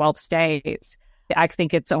 10 to 12 states, I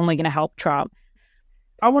think it's only going to help Trump.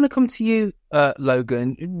 I want to come to you,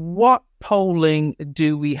 Logan. What polling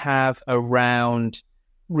do we have around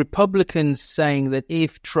Republicans saying that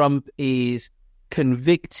if Trump is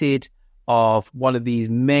convicted of one of these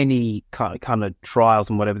many kind of trials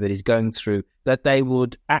and whatever that he's going through, that they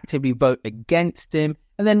would actively vote against him?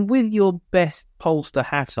 And then with your best pollster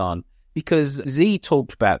hat on, because Z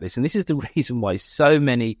talked about this, and this is the reason why so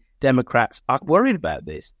many Democrats are worried about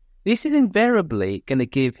this. This is invariably going to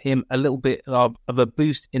give him a little bit of a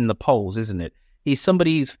boost in the polls, isn't it? He's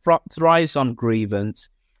somebody who thrives on grievance.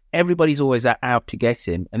 Everybody's always out to get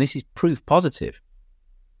him, and this is proof positive.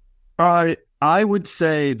 I would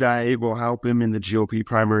say that it will help him in the GOP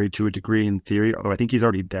primary to a degree in theory, although I think he's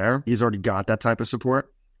already there. He's already got that type of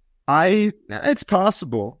support. It's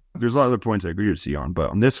possible. There's a lot of other points I agree with you on,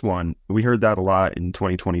 but on this one, we heard that a lot in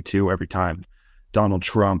 2022 every time Donald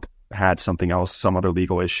Trump had something else, some other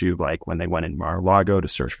legal issue, like when they went in Mar-a-Lago to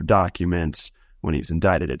search for documents, when he was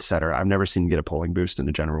indicted, etc. I've never seen him get a polling boost in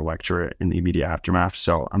the general election in the immediate aftermath,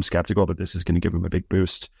 so I'm skeptical that this is going to give him a big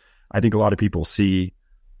boost. I think a lot of people see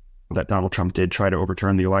that Donald Trump did try to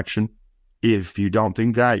overturn the election. If you don't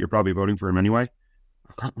think that, you're probably voting for him anyway.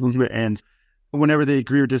 And whenever they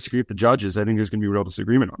agree or disagree with the judges, I think there's going to be real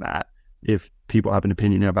disagreement on that, if people have an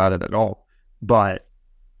opinion about it at all. But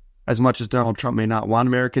as much as Donald Trump may not want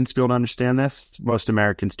Americans to be able to understand this, most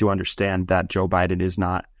Americans do understand that Joe Biden is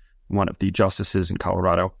not one of the justices in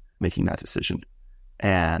Colorado making that decision.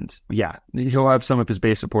 And yeah, he'll have some of his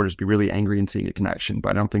base supporters be really angry and seeing a connection, but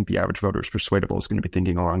I don't think the average voter is persuadable is going to be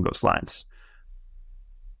thinking along those lines.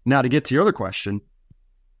 Now, to get to your other question,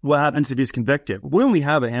 what happens if he's convicted? We only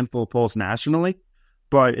have a handful of polls nationally,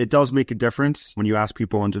 but it does make a difference when you ask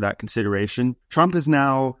people under that consideration. Trump is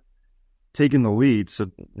now taking the lead, so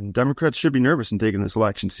Democrats should be nervous in taking this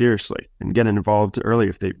election seriously and getting involved early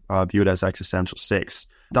if they view it as existential stakes.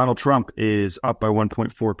 Donald Trump is up by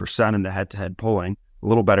 1.4% in the head-to-head polling, a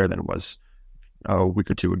little better than it was a week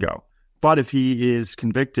or two ago. But if he is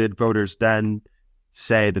convicted, voters then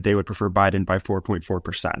say that they would prefer Biden by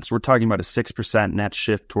 4.4%. So we're talking about a 6% net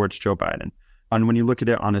shift towards Joe Biden. And when you look at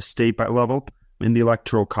it on a state level, in the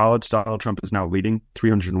Electoral College, Donald Trump is now leading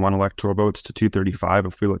 301 electoral votes to 235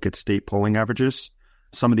 if we look at state polling averages.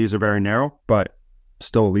 Some of these are very narrow, but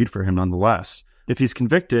still a lead for him nonetheless. If he's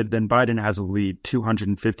convicted, then Biden has a lead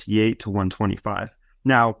 258 to 125.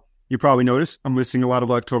 Now, you probably noticed I'm missing a lot of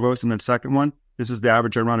electoral votes in that second one. This is the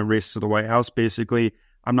average I run in races to the White House. Basically,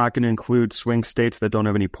 I'm not going to include swing states that don't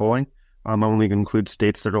have any polling. I'm only going to include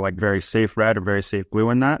states that are like very safe red or very safe blue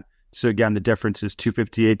in that. So again, the difference is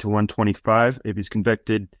 258 to 125. If he's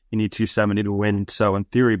convicted, you need 270 to win. So in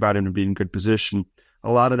theory, Biden would be in good position.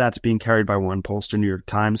 A lot of that's being carried by one pollster, New York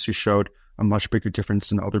Times, who showed a much bigger difference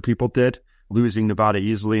than other people did, losing Nevada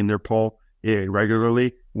easily in their poll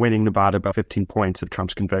regularly, winning Nevada about 15 points if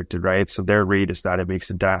Trump's convicted, right? So their read is that it makes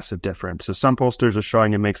a massive difference. So some pollsters are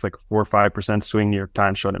showing it makes like a 4 or 5% swing. New York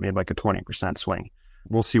Times showed it made like a 20% swing.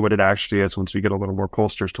 We'll see what it actually is once we get a little more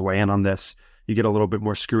pollsters to weigh in on this. You get a little bit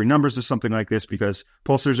more screwy numbers of something like this because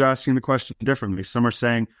pollsters are asking the question differently. Some are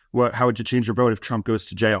saying, how would you change your vote if Trump goes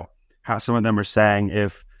to jail? Some of them are saying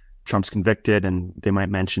if Trump's convicted, and they might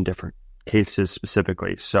mention different cases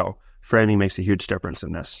specifically. So framing makes a huge difference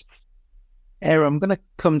in this. Aaron, I'm going to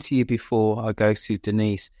come to you before I go to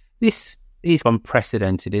Denise. This is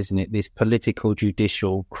unprecedented, isn't it? This political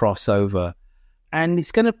judicial crossover. And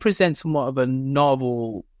it's going to present somewhat of a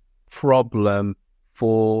novel problem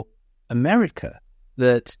for America,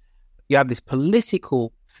 that you have this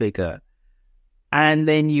political figure and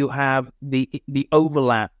then you have the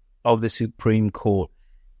overlap of the Supreme Court.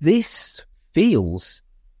 This feels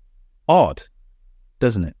odd,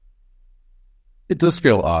 doesn't it? It does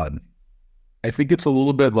feel odd. I think it's a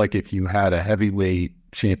little bit like if you had a heavyweight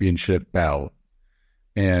championship bout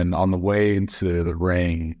and on the way into the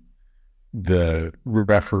ring, the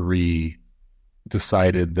referee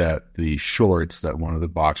decided that the shorts that one of the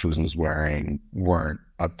boxers was wearing weren't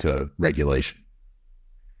up to regulation.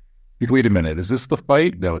 Wait a minute, is this the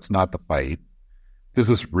fight? No, it's not the fight. Does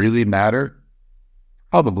this really matter?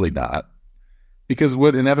 Probably not. Because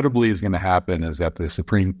what inevitably is going to happen is that the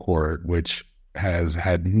Supreme Court, which has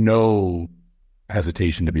had no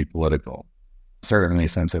hesitation to be political, certainly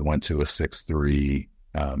since it went to a 6-3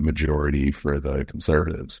 majority for the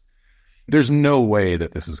conservatives, there's no way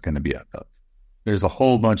that this is going to be upheld. There's a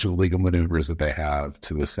whole bunch of legal maneuvers that they have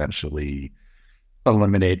to essentially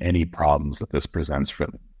eliminate any problems that this presents for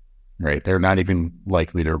them, right? They're not even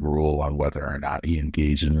likely to rule on whether or not he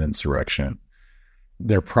engaged in an insurrection.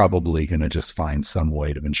 They're probably going to just find some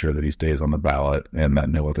way to ensure that he stays on the ballot and that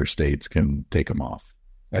no other states can take him off.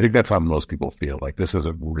 I think that's how most people feel. Like, this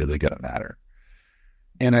isn't really going to matter.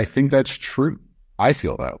 And I think that's true. I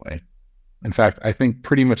feel that way. In fact, I think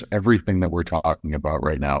pretty much everything that we're talking about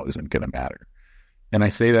right now isn't going to matter. And I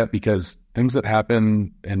say that because things that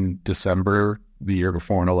happen in December, the year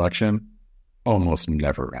before an election, almost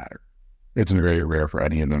never matter. It's very rare for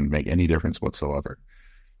any of them to make any difference whatsoever.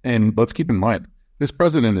 And let's keep in mind, this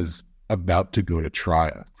president is about to go to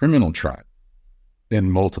trial, criminal trial, in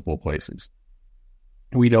multiple places.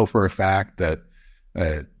 We know for a fact that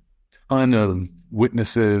a ton of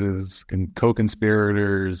witnesses and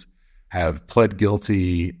co-conspirators have pled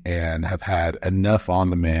guilty and have had enough on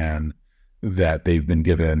the man that they've been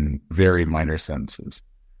given very minor sentences.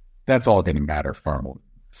 That's all going to matter far more than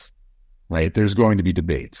this, right? There's going to be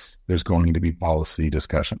debates. There's going to be policy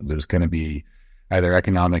discussions. There's going to be either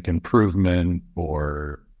economic improvement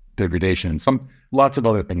or degradation. Lots of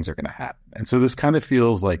other things are going to happen. And so this kind of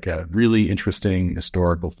feels like a really interesting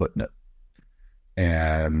historical footnote.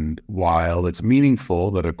 And while it's meaningful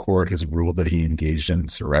that a court has ruled that he engaged in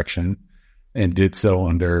insurrection and did so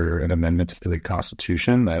under an amendment to the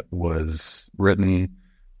Constitution that was written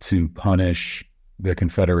to punish the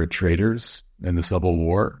Confederate traitors in the Civil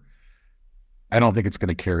War, I don't think it's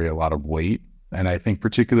going to carry a lot of weight. And I think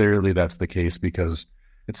particularly that's the case because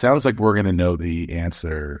it sounds like we're going to know the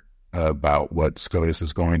answer about what SCOTUS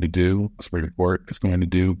is going to do, the Supreme Court is going to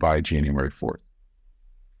do by January 4th.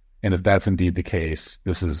 And if that's indeed the case,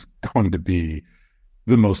 this is going to be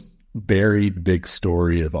the most buried big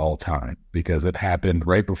story of all time because it happened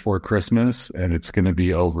right before Christmas and it's going to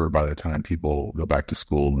be over by the time people go back to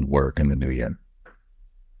school and work in the new year.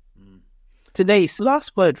 Today's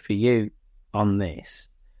last word for you on this.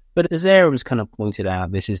 But as Aaron's kind of pointed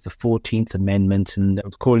out, this is the 14th Amendment, and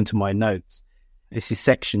according to my notes, this is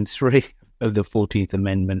Section 3 of the 14th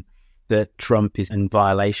Amendment that Trump is in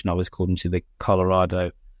violation of, according to the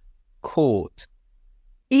Colorado court.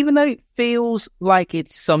 Even though it feels like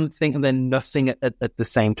it's something and then nothing at the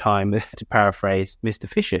same time, to paraphrase Mr.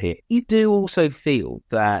 Fisher here, you do also feel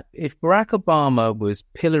that if Barack Obama was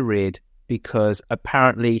pilloried because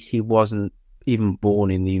apparently he wasn't even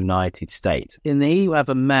born in the United States, and then you have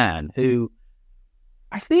a man who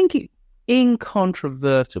I think it's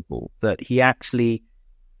incontrovertible that he actually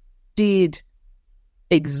did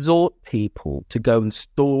exhort people to go and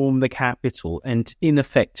storm the Capitol and, in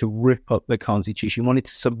effect, to rip up the Constitution, wanted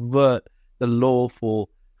to subvert the lawful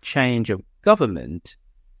change of government,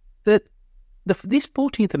 that this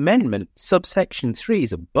 14th Amendment, subsection 3,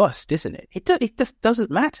 is a bust, isn't it? It just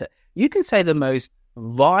doesn't matter. You can say the most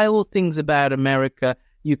vile things about America.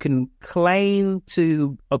 You can claim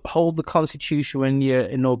to uphold the Constitution when you're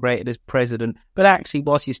inaugurated as president, but actually,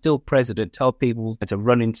 whilst you're still president, tell people to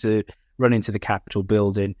run into the Capitol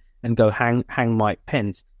building and go hang Mike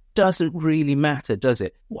Pence. Doesn't really matter, does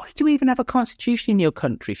it? Why do you even have a constitution in your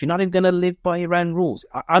country if you're not even going to live by your own rules?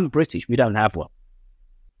 I'm British. We don't have one.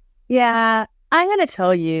 Yeah, I'm going to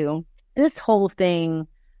tell you, this whole thing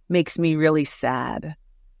makes me really sad.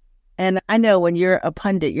 And I know when you're a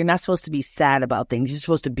pundit, you're not supposed to be sad about things. You're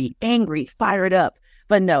supposed to be angry, fired up.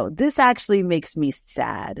 But no, this actually makes me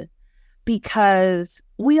sad because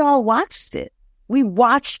we all watched it. We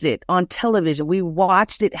watched it on television. We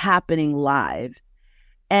watched it happening live.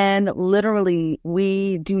 And literally,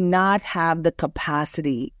 we do not have the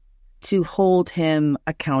capacity to hold him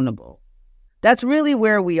accountable. That's really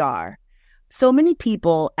where we are. So many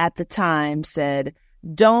people at the time said,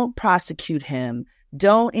 don't prosecute him.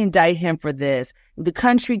 Don't indict him for this. The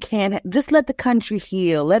country can't, just let the country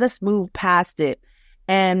heal. Let us move past it.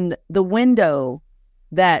 And the window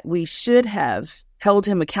that we should have held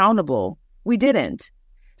him accountable, we didn't.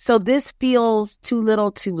 So this feels too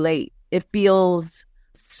little too late. It feels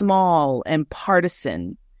small and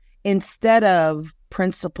partisan instead of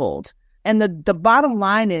principled. And the bottom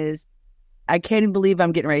line is, I can't even believe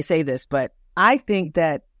I'm getting ready to say this, but I think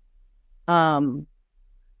that I'm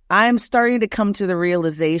starting to come to the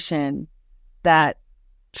realization that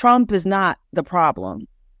Trump is not the problem.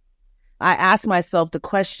 I ask myself the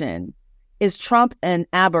question, is Trump an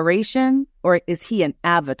aberration or is he an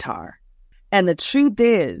avatar? And the truth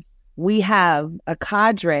is, we have a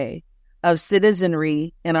cadre of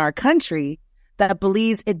citizenry in our country that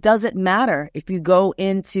believes it doesn't matter if you go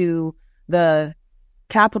into the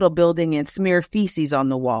Capitol building and smear feces on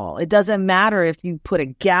the wall. It doesn't matter if you put a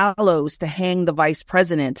gallows to hang the vice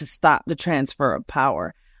president to stop the transfer of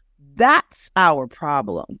power. That's our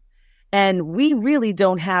problem. And we really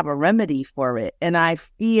don't have a remedy for it. And I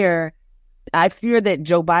fear that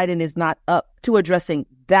Joe Biden is not up to addressing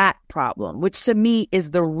that problem, which to me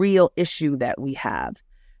is the real issue that we have.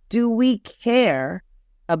 Do we care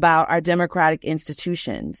about our democratic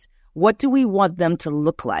institutions? What do we want them to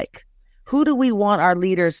look like? Who do we want our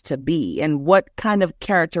leaders to be? And what kind of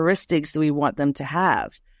characteristics do we want them to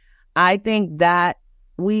have? I think that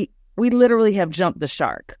we literally have jumped the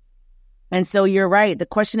shark. And so you're right. The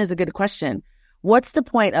question is a good question. What's the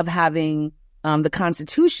point of having the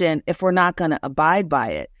Constitution if we're not going to abide by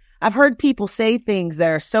it? I've heard people say things that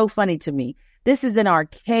are so funny to me. This is an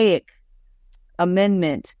archaic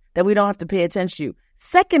amendment that we don't have to pay attention to.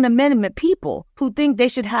 Second Amendment people who think they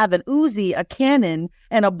should have an Uzi, a cannon,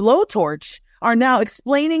 and a blowtorch are now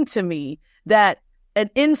explaining to me that an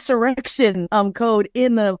insurrection code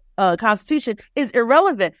in the Constitution is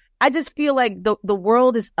irrelevant. I just feel like the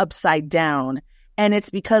world is upside down, and it's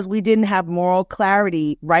because we didn't have moral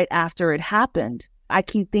clarity right after it happened. I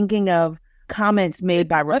keep thinking of comments made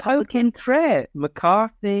by Republican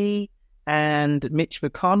McCarthy and Mitch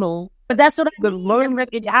McConnell. But that's what the moment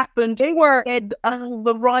it happened, they were all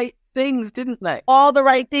the right things, didn't they? All the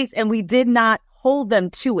right things, and we did not hold them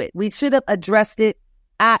to it. We should have addressed it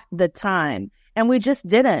at the time, and we just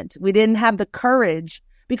didn't. We didn't have the courage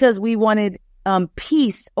because we wanted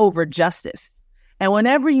peace over justice. And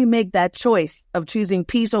whenever you make that choice of choosing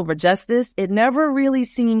peace over justice, it never really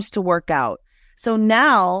seems to work out. So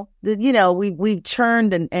now, we've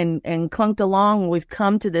churned and clunked along, and we've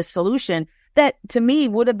come to this solution that to me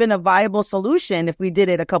would have been a viable solution if we did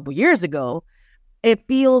it a couple years ago. It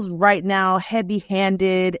feels right now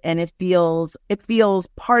heavy-handed, and it feels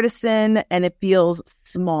partisan, and it feels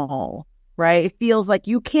small, right? It feels like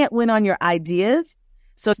you can't win on your ideas,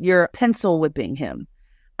 so you're pencil whipping him.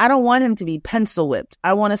 I don't want him to be pencil whipped.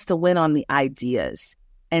 I want us to win on the ideas.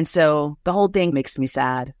 And so the whole thing makes me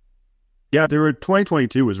sad. Yeah,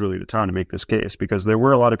 2022 was really the time to make this case because there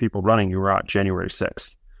were a lot of people running who were out January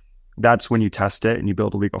 6th. That's when you test it and you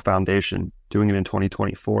build a legal foundation. Doing it in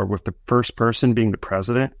 2024 with the first person being the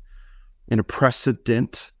president in a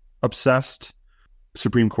precedent-obsessed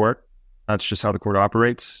Supreme Court. That's just how the court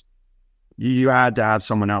operates. You had to have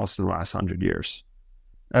someone else in the last 100 years.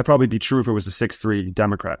 That'd probably be true if it was a 6-3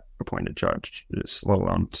 Democrat-appointed judge, let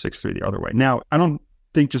alone 6-3 the other way. Now, I don't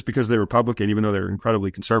think just because they're Republican, even though they're an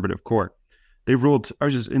incredibly conservative court, they've ruled,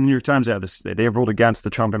 in the New York Times, they have ruled against the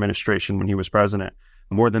Trump administration when he was president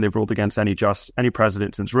more than they've ruled against any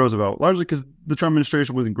president since Roosevelt, largely because the Trump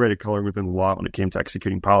administration wasn't great at coloring within the law when it came to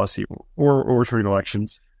executing policy or overturning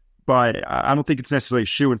elections. But I don't think it's necessarily a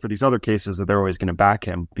shoo-in for these other cases that they're always going to back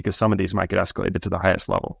him because some of these might get escalated to the highest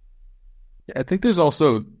level. I think there's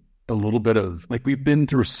also a little bit of, we've been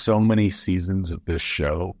through so many seasons of this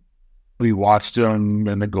show We watched him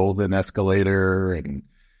in the Golden Escalator, and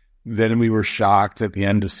then we were shocked at the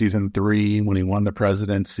end of season 3 when he won the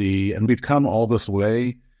presidency. And we've come all this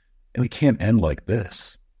way, and we can't end like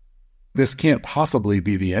this. This can't possibly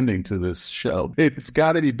be the ending to this show. It's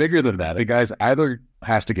got to be bigger than that. The guy's either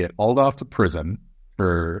has to get hauled off to prison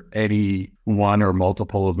for any one or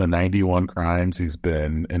multiple of the 91 crimes he's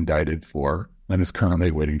been indicted for and is currently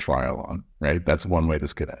awaiting trial on, right? That's one way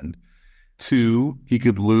this could end. 2, he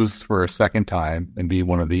could lose for a second time and be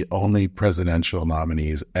one of the only presidential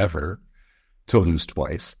nominees ever to lose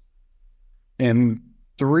twice. And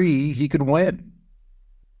 3, he could win.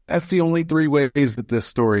 That's the only 3 ways that this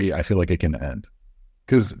story, I feel like it can end.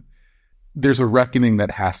 Because there's a reckoning that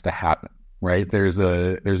has to happen, right? There's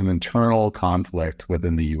an internal conflict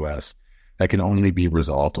within the U.S. that can only be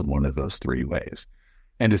resolved in one of those 3 ways.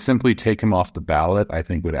 And to simply take him off the ballot, I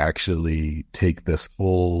think would actually take this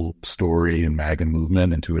whole story and MAGA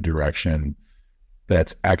movement into a direction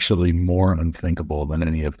that's actually more unthinkable than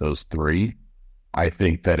any of those 3. I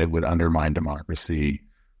think that it would undermine democracy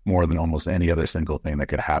more than almost any other single thing that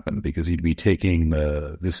could happen, because you'd be taking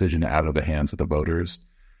the decision out of the hands of the voters.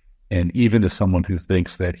 And even as someone who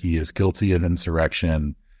thinks that he is guilty of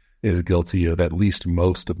insurrection, is guilty of at least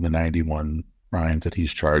most of the 91 crimes that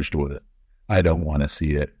he's charged with, I don't want to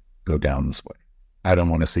see it go down this way. I don't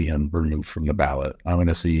want to see him removed from the ballot. I want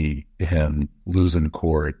to see him lose in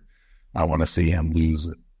court. I want to see him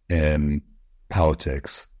lose in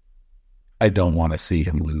politics. I don't want to see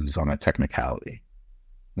him lose on a technicality,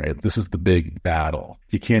 right? This is the big battle.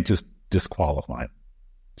 You can't just disqualify him.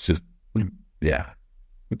 It's just, yeah,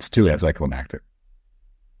 it's too anticlimactic.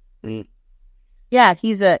 Yeah,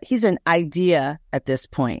 he's an idea at this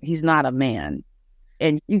point. He's not a man.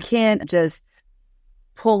 And you can't just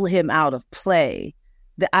pull him out of play.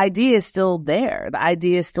 The idea is still there. The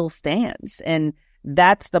idea still stands. And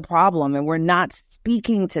that's the problem. And we're not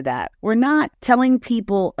speaking to that. We're not telling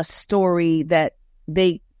people a story that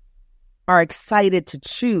they are excited to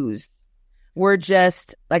choose. We're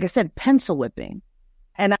just, like I said, pencil whipping.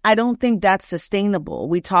 And I don't think that's sustainable.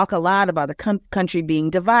 We talk a lot about the country being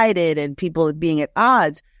divided and people being at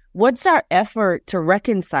odds. What's our effort to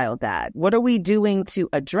reconcile that? What are we doing to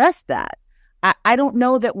address that? I don't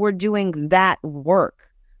know that we're doing that work,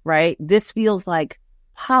 right? This feels like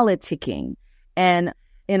politicking. And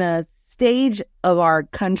in a stage of our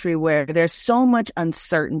country where there's so much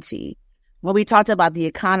uncertainty, when we talked about the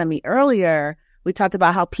economy earlier, we talked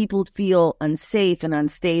about how people feel unsafe and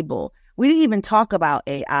unstable. We didn't even talk about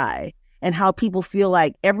AI and how people feel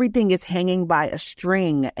like everything is hanging by a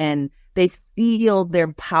string and they feel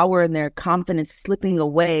their power and their confidence slipping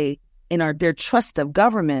away in their trust of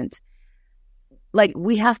government. Like,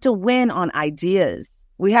 we have to win on ideas.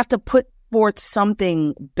 We have to put forth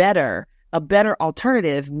something better, a better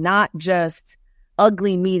alternative, not just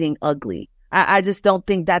ugly meeting ugly. I just don't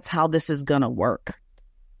think that's how this is going to work.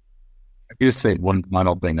 I can just say one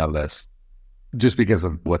final thing on this, just because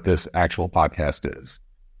of what this actual podcast is.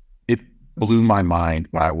 It blew my mind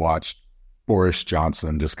when I watched Boris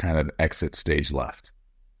Johnson just kind of exit stage left.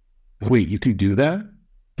 Wait, you can do that?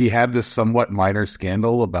 He had this somewhat minor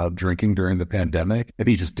scandal about drinking during the pandemic, and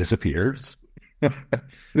he just disappears?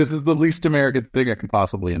 This is the least American thing I can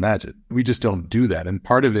possibly imagine. We just don't do that. And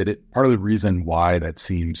part of the reason why that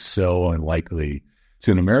seems so unlikely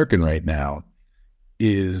to an American right now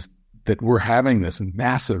is that we're having this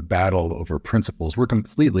massive battle over principles. We're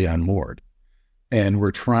completely unmoored, and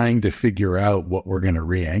we're trying to figure out what we're going to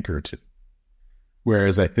re-anchor to.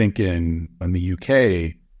 Whereas I think in the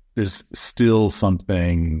UK, there's still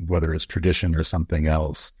something, whether it's tradition or something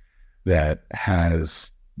else, that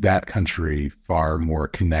has that country far more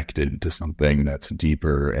connected to something that's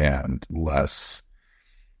deeper and less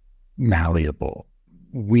malleable.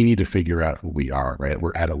 We need to figure out who we are, right?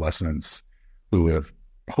 We're adolescents who have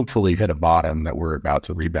hopefully hit a bottom that we're about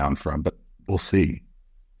to rebound from, but we'll see.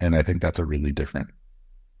 And I think that's a big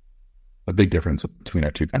difference between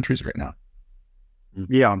our 2 countries right now.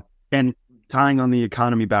 Yeah. And tying on the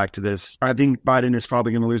economy back to this, I think Biden is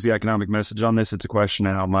probably going to lose the economic message on this. It's a question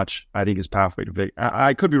of how much. I think his pathway to victory.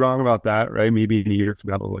 I could be wrong about that, right? Maybe in a year if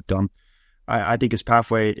we got a little dumb. I think his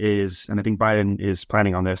pathway is, and I think Biden is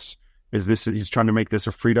planning on this, he's trying to make this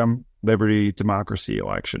a freedom, liberty, democracy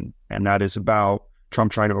election. And that is about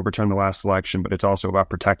Trump trying to overturn the last election, but it's also about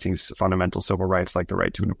protecting fundamental civil rights like the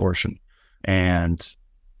right to an abortion. And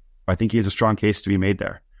I think he has a strong case to be made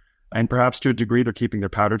there. And perhaps to a degree, they're keeping their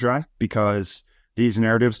powder dry because these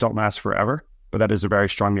narratives don't last forever. But that is a very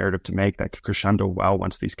strong narrative to make that could crescendo well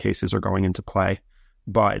once these cases are going into play.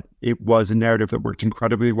 But it was a narrative that worked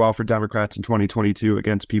incredibly well for Democrats in 2022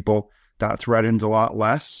 against people that threatened a lot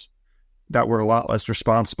less. that were a lot less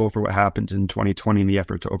responsible for what happened in 2020 in the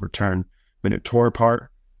effort to overturn. When it tore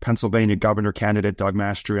apart Pennsylvania governor candidate Doug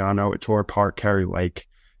Mastriano, it tore apart Kari Lake,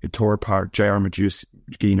 it tore apart J.R.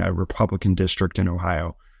 Magusina, Republican district in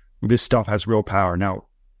Ohio. This stuff has real power. Now,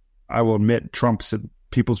 I will admit,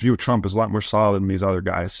 people's view of Trump is a lot more solid than these other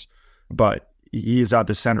guys, but he is at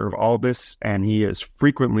the center of all of this, and he is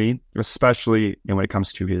frequently, especially when it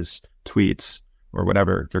comes to his tweets or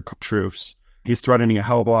whatever, their truths, he's threatening a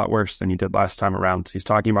hell of a lot worse than he did last time around. He's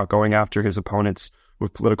talking about going after his opponents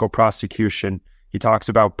with political prosecution. He talks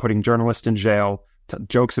about putting journalists in jail,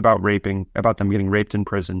 jokes about them getting raped in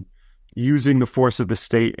prison, using the force of the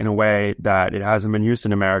state in a way that it hasn't been used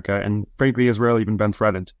in America, and frankly has rarely even been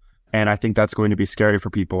threatened. And I think that's going to be scary for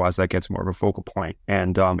people as that gets more of a focal point.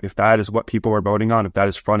 And if that is what people are voting on, if that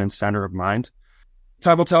is front and center of mind,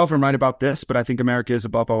 time will tell if I'm right about this, but I think America is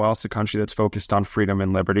above all else a country that's focused on freedom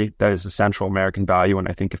and liberty. That is a central American value. And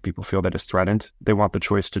I think if people feel that is threatened, they want the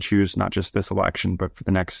choice to choose not just this election, but for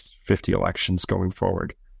the next 50 elections going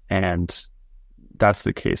forward. And that's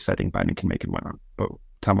the case I think Biden can make and win on. But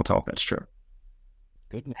time will tell if that's true.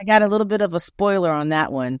 Good. I got a little bit of a spoiler on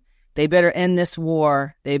that one. They better end this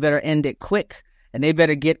war. They better end it quick. And they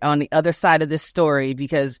better get on the other side of this story,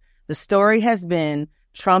 because the story has been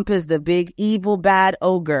Trump is the big, evil, bad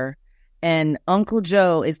ogre. And Uncle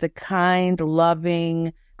Joe is the kind,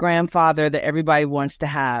 loving grandfather that everybody wants to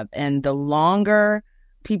have. And the longer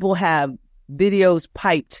people have videos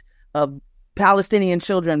piped of Palestinian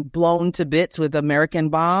children blown to bits with American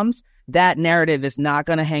bombs, that narrative is not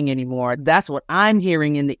going to hang anymore. That's what I'm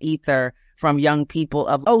hearing in the ether from young people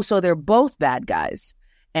of, oh, so they're both bad guys.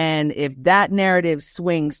 And if that narrative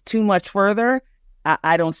swings too much further,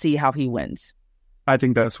 I don't see how he wins. I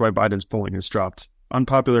think that's why Biden's polling has dropped.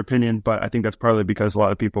 Unpopular opinion, but I think that's partly because a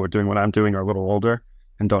lot of people who are doing what I'm doing are a little older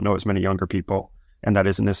and don't know as many younger people. And that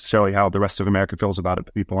isn't necessarily how the rest of America feels about it.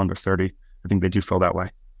 But people under 30, I think they do feel that way.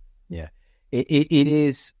 Yeah, it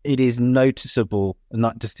is noticeable,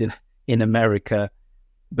 not just in America,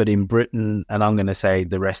 but in Britain, and I'm going to say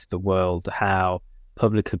the rest of the world, how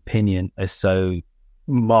public opinion is so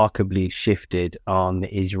remarkably shifted on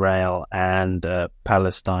the Israel and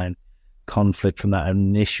Palestine conflict, from that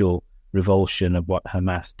initial revulsion of what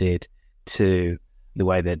Hamas did to the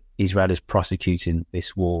way that Israel is prosecuting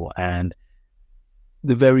this war. And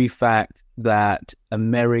the very fact that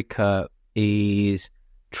America is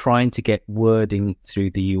trying to get wording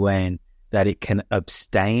through the UN that it can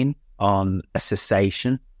abstain on a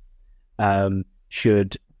cessation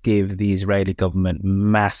should give the Israeli government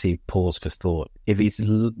massive pause for thought. If its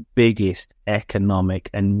biggest economic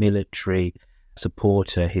and military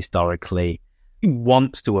supporter historically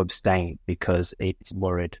wants to abstain because it's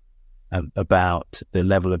worried about the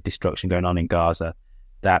level of destruction going on in Gaza,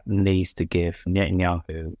 that needs to give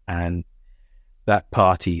Netanyahu and that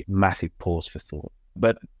party massive pause for thought.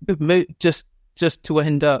 But just to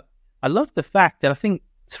end up, I love the fact that I think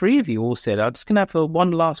three of you all said, I'm just going to have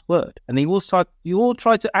one last word. And you all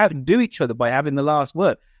tried to outdo each other by having the last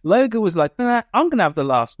word. Logan was like, nah, I'm going to have the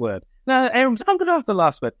last word. No, Aaron, I'm going to have the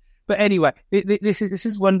last word. But anyway, this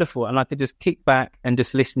is wonderful. And I could just kick back and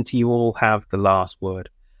just listen to you all have the last word.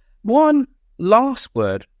 One last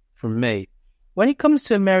word from me. When it comes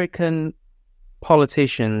to American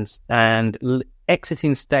politicians and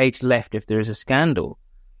exiting stage left if there is a scandal,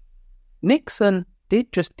 Nixon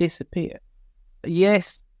did just disappear.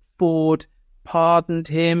 Yes, Ford pardoned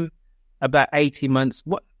him about 18 months.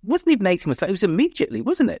 Wasn't even 18 months. It was immediately,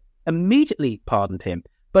 wasn't it? Immediately pardoned him.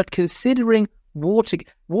 But considering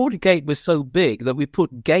Watergate was so big that we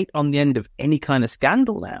put gate on the end of any kind of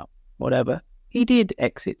scandal now, whatever, he did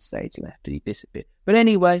exit stage left and he disappeared. But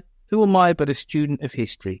anyway, who am I but a student of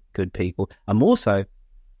history, good people? I'm also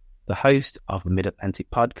the host of the Mid-Atlantic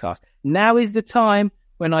podcast. Now is the time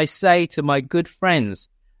when I say to my good friends,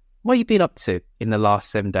 what have you been up to in the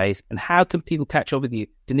last 7 days? And how can people catch up with you?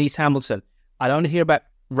 Denise Hamilton, I don't want to hear about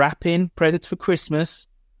wrapping presents for Christmas.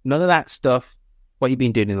 None of that stuff. What have you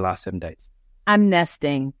been doing in the last 7 days? I'm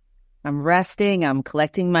nesting. I'm resting. I'm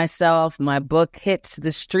collecting myself. My book hits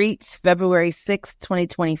the streets February 6th,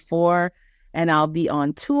 2024. And I'll be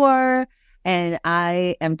on tour. And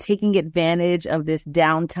I am taking advantage of this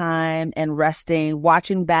downtime and resting,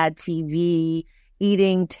 watching bad TV,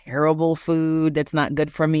 eating terrible food that's not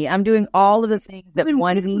good for me. I'm doing all of the things that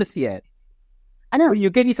one Christmas yet. I know. Well,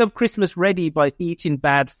 you get yourself Christmas ready by eating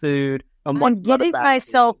bad food. And I'm getting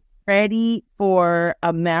myself ready for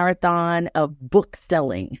a marathon of book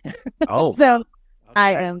selling. Oh. So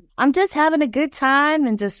okay. I'm just having a good time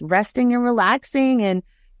and just resting and relaxing and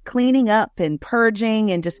cleaning up and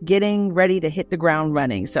purging and just getting ready to hit the ground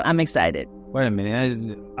running. So I'm excited. Wait a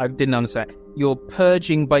minute. I didn't understand. You're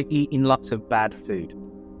purging by eating lots of bad food.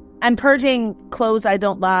 I'm purging clothes I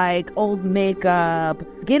don't like, old makeup,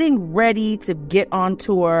 getting ready to get on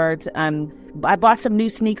tour. I bought some new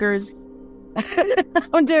sneakers.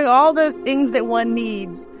 I'm doing all the things that one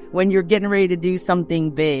needs when you're getting ready to do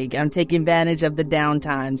something big. I'm taking advantage of the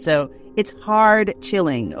downtime. So it's hard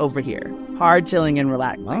chilling over here. Hard chilling and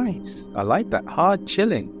relaxing. Nice. I like that. Hard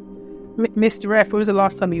chilling. Mr. F, when was the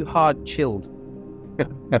last time you hard chilled?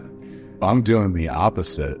 I'm doing the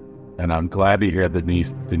opposite. And I'm glad to hear that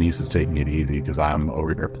Denise is taking it easy, because I'm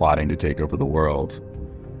over here plotting to take over the world.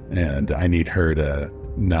 And I need her to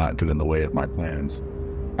not get in the way of my plans.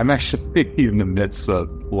 I'm actually in the midst of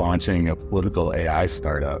launching a political AI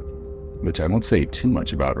startup, which I won't say too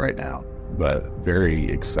much about right now, but very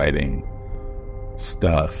exciting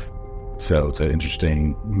stuff. So it's an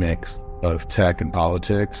interesting mix of tech and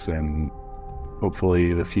politics and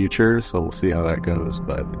hopefully the future. So we'll see how that goes.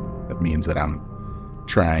 But that means that I'm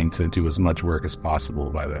trying to do as much work as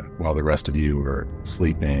possible while the rest of you are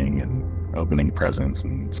sleeping and opening presents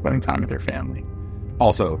and spending time with their family.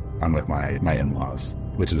 Also, I'm with my in-laws,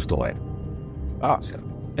 which is delightful.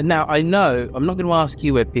 Awesome. And now I know I'm not going to ask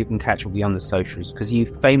you where people can catch up with you on the socials, because you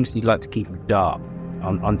famously like to keep it dark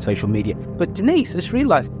on social media. But Denise, I just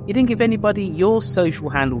realised you didn't give anybody your social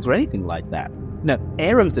handles or anything like that. No,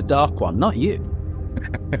 Aram's the dark one, not you.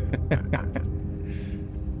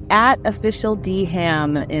 At Official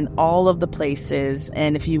D-Ham in all of the places.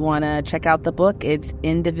 And if you want to check out the book, it's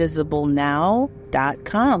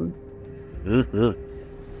indivisiblenow.com.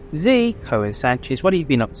 Z. Cohen Sanchez, what have you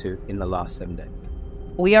been up to in the last 7 days?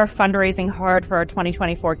 We are fundraising hard for our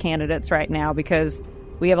 2024 candidates right now, because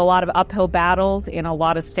we have a lot of uphill battles in a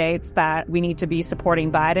lot of states that we need to be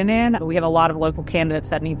supporting Biden in. We have a lot of local candidates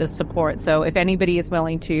that need this support. So if anybody is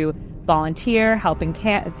willing to volunteer, helping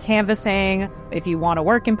canvassing, if you want to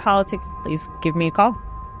work in politics, please give me a call.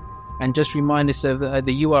 And just remind us of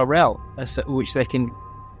the URL, which they can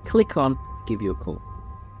click on, give you a call.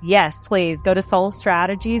 Yes, please. Go to Soul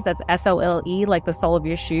Strategies. That's SOLE, like the sole of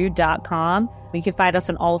your shoe.com. You can find us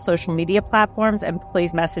on all social media platforms, and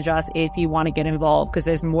please message us if you want to get involved, because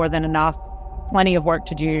there's more than enough, plenty of work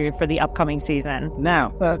to do for the upcoming season. Now,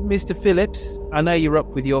 Mr. Phillips, I know you're up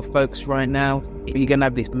with your folks right now. You're going to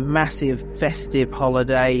have this massive festive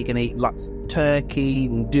holiday. You're going to eat lots of turkey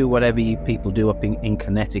and do whatever you people do up in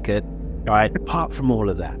Connecticut. All right, apart from all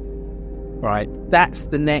of that, right, that's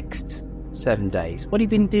the next 7 days. What have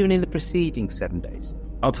you been doing in the preceding 7 days?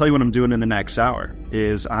 I'll tell you what I'm doing in the next hour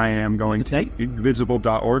is I am going to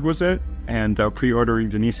indivisible.org, was it? And pre-ordering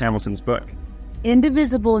Denise Hamilton's book.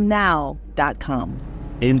 Indivisiblenow.com.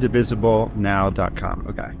 Indivisiblenow.com.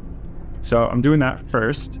 Okay. So I'm doing that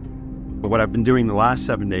first. But what I've been doing the last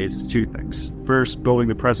 7 days is two things. First, building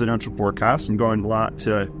the presidential forecast and going a lot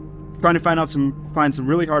to trying to find some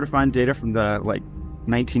really hard to find data from the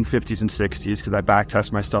 1950s and 60s, because I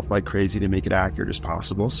backtest my stuff like crazy to make it accurate as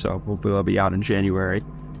possible. So hopefully they'll be out in January.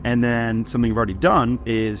 And then something you've already done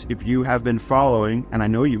is, if you have been following, and I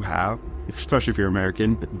know you have, especially if you're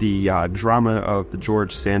American, the drama of the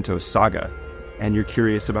George Santos saga, and you're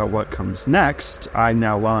curious about what comes next, I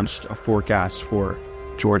now launched a forecast for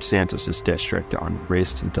George Santos's district on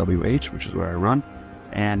Race to WH, which is where I run.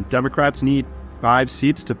 And Democrats need 5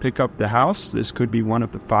 seats to pick up the House. This could be one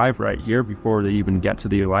of the 5 right here before they even get to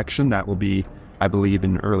the election. That will be, I believe,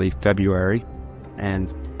 in early February.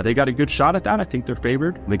 And they got a good shot at that. I think they're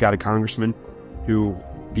favored. They got a congressman who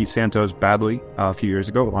beat Santos badly a few years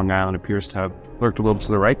ago. Long Island appears to have lurked a little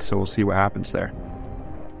to the right, so we'll see what happens there.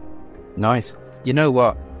 Nice. You know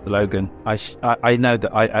what, Logan? I know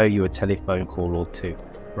that I owe you a telephone call or two,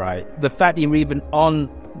 right? The fact that you're even on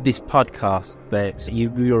this podcast, that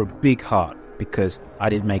you're a big heart, because I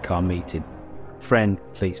didn't make our meeting. Friend,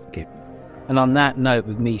 please forgive me. And on that note,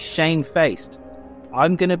 with me shamefaced,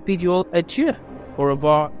 I'm going to bid you all adieu, au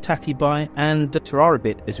revoir, tatty bye, and tarara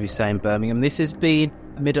bit, as we say in Birmingham. This has been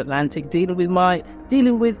Mid-Atlantic,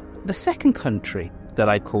 dealing with the second country that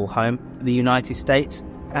I call home, the United States,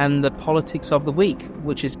 and the politics of the week,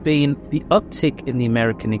 which has been the uptick in the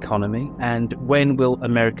American economy, and when will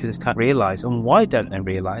Americans realise, and why don't they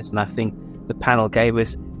realise? And I think the panel gave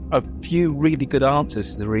us a few really good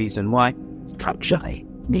answers to the reason why structurally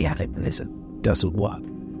neoliberalism doesn't work.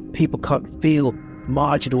 People can't feel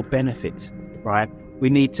marginal benefits, right? We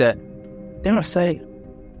need to, dare I say,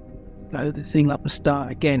 blow the thing up and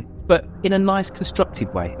start again, but in a nice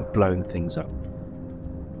constructive way of blowing things up.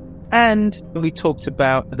 And we talked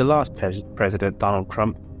about the last president, Donald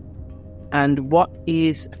Trump, and what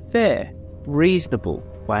is a fair, reasonable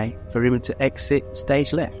way for him to exit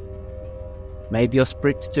stage left. Maybe your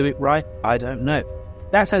Brits do it right. I don't know.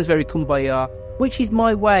 That sounds very kumbaya, which is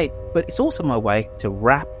my way, but it's also my way to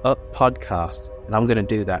wrap up podcasts. And I'm going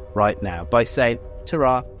to do that right now by saying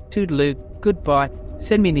ta-ra, toodaloo, goodbye.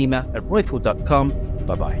 Send me an email at royfield.com.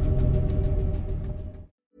 Bye-bye.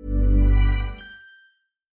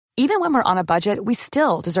 Even when we're on a budget, we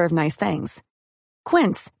still deserve nice things.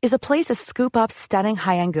 Quince is a place to scoop up stunning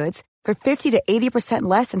high-end goods for 50 to 80%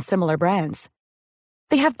 less than similar brands.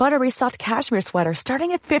 They have buttery soft cashmere sweaters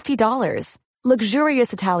starting at $50,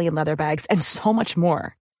 luxurious Italian leather bags, and so much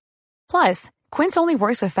more. Plus, Quince only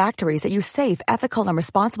works with factories that use safe, ethical, and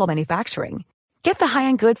responsible manufacturing. Get the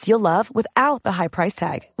high-end goods you'll love without the high price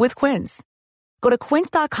tag with Quince. Go to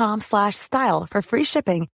quince.com/style for free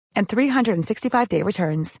shipping and 365-day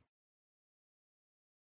returns.